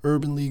National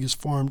Urban League is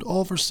formed,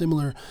 all for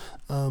similar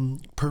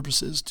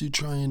purposes to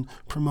try and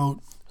promote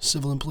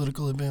civil and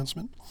political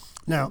advancement.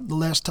 Now, the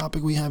last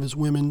topic we have is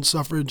women's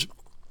suffrage.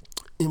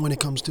 And when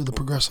it comes to the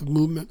progressive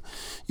movement,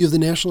 you have the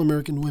National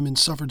American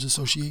Women's Suffrage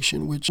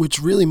Association, which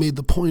really made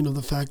the point of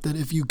the fact that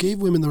if you gave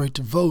women the right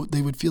to vote,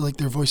 they would feel like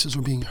their voices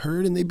were being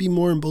heard, and they'd be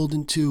more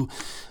emboldened to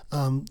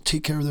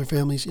take care of their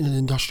families in an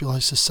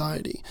industrialized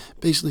society.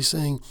 Basically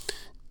saying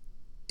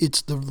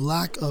it's the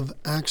lack of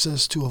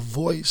access to a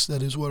voice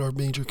that is what our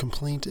major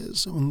complaint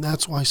is. And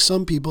that's why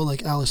some people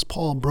like Alice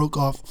Paul broke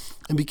off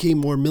and became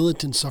more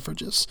militant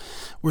suffragists,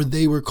 where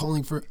they were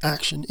calling for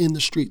action in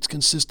the streets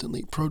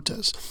consistently,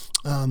 protests,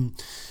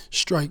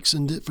 strikes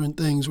and different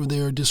things where they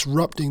are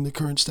disrupting the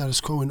current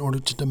status quo in order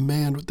to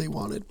demand what they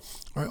wanted.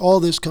 All right, all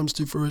this comes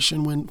to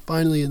fruition when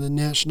finally the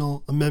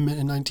National Amendment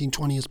in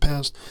 1920 is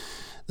passed.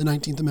 The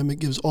 19th Amendment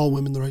gives all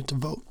women the right to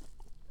vote.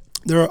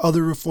 There are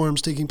other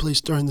reforms taking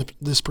place during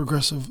this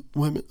progressive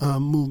women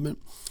movement.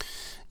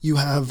 You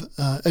have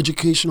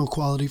educational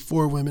quality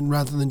for women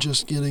rather than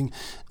just getting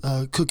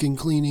cooking,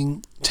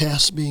 cleaning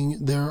tasks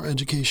being their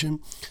education.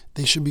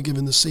 They should be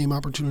given the same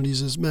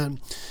opportunities as men.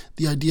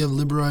 The idea of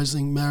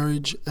liberalizing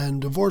marriage and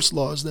divorce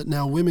laws, that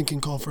now women can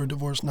call for a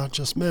divorce, not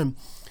just men.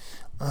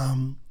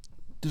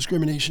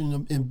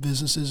 Discrimination in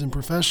businesses and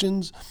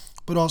professions,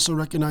 but also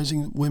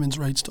recognizing women's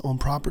rights to own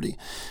property.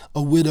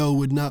 A widow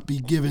would not be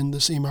given the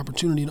same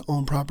opportunity to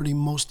own property.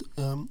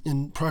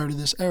 Prior to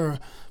this era,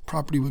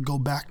 property would go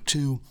back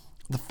to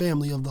the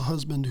family of the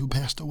husband who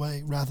passed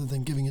away rather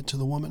than giving it to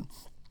the woman.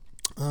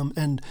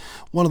 And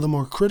one of the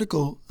more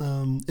critical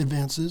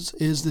advances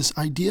is this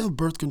idea of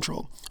birth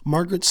control.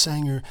 Margaret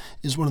Sanger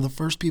is one of the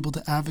first people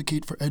to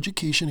advocate for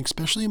education,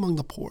 especially among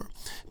the poor,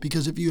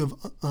 because if you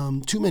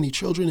have too many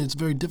children, it's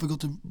very difficult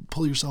to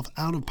pull yourself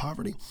out of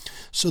poverty.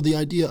 So the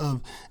idea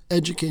of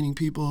educating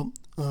people,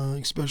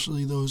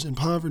 especially those in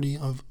poverty,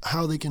 of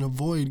how they can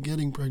avoid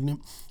getting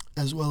pregnant,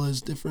 as well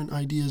as different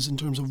ideas in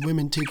terms of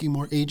women taking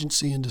more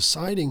agency and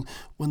deciding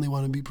when they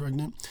want to be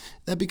pregnant.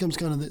 That becomes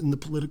kind of in the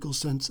political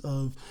sense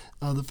of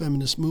the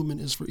feminist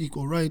movement is for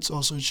equal rights.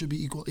 Also, it should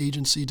be equal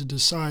agency to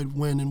decide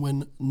when and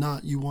when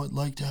not you would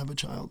like to have a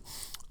child.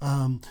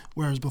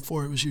 Whereas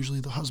before it was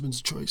usually the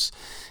husband's choice.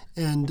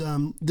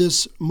 And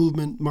this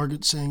movement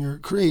Margaret Sanger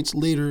creates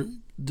later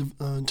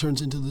turns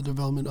into the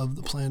development of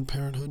the Planned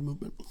Parenthood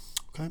movement.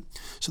 Okay,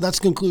 so that's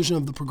the conclusion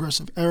of the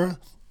progressive era.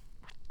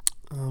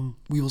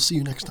 We will see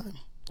you next time.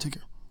 Take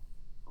care.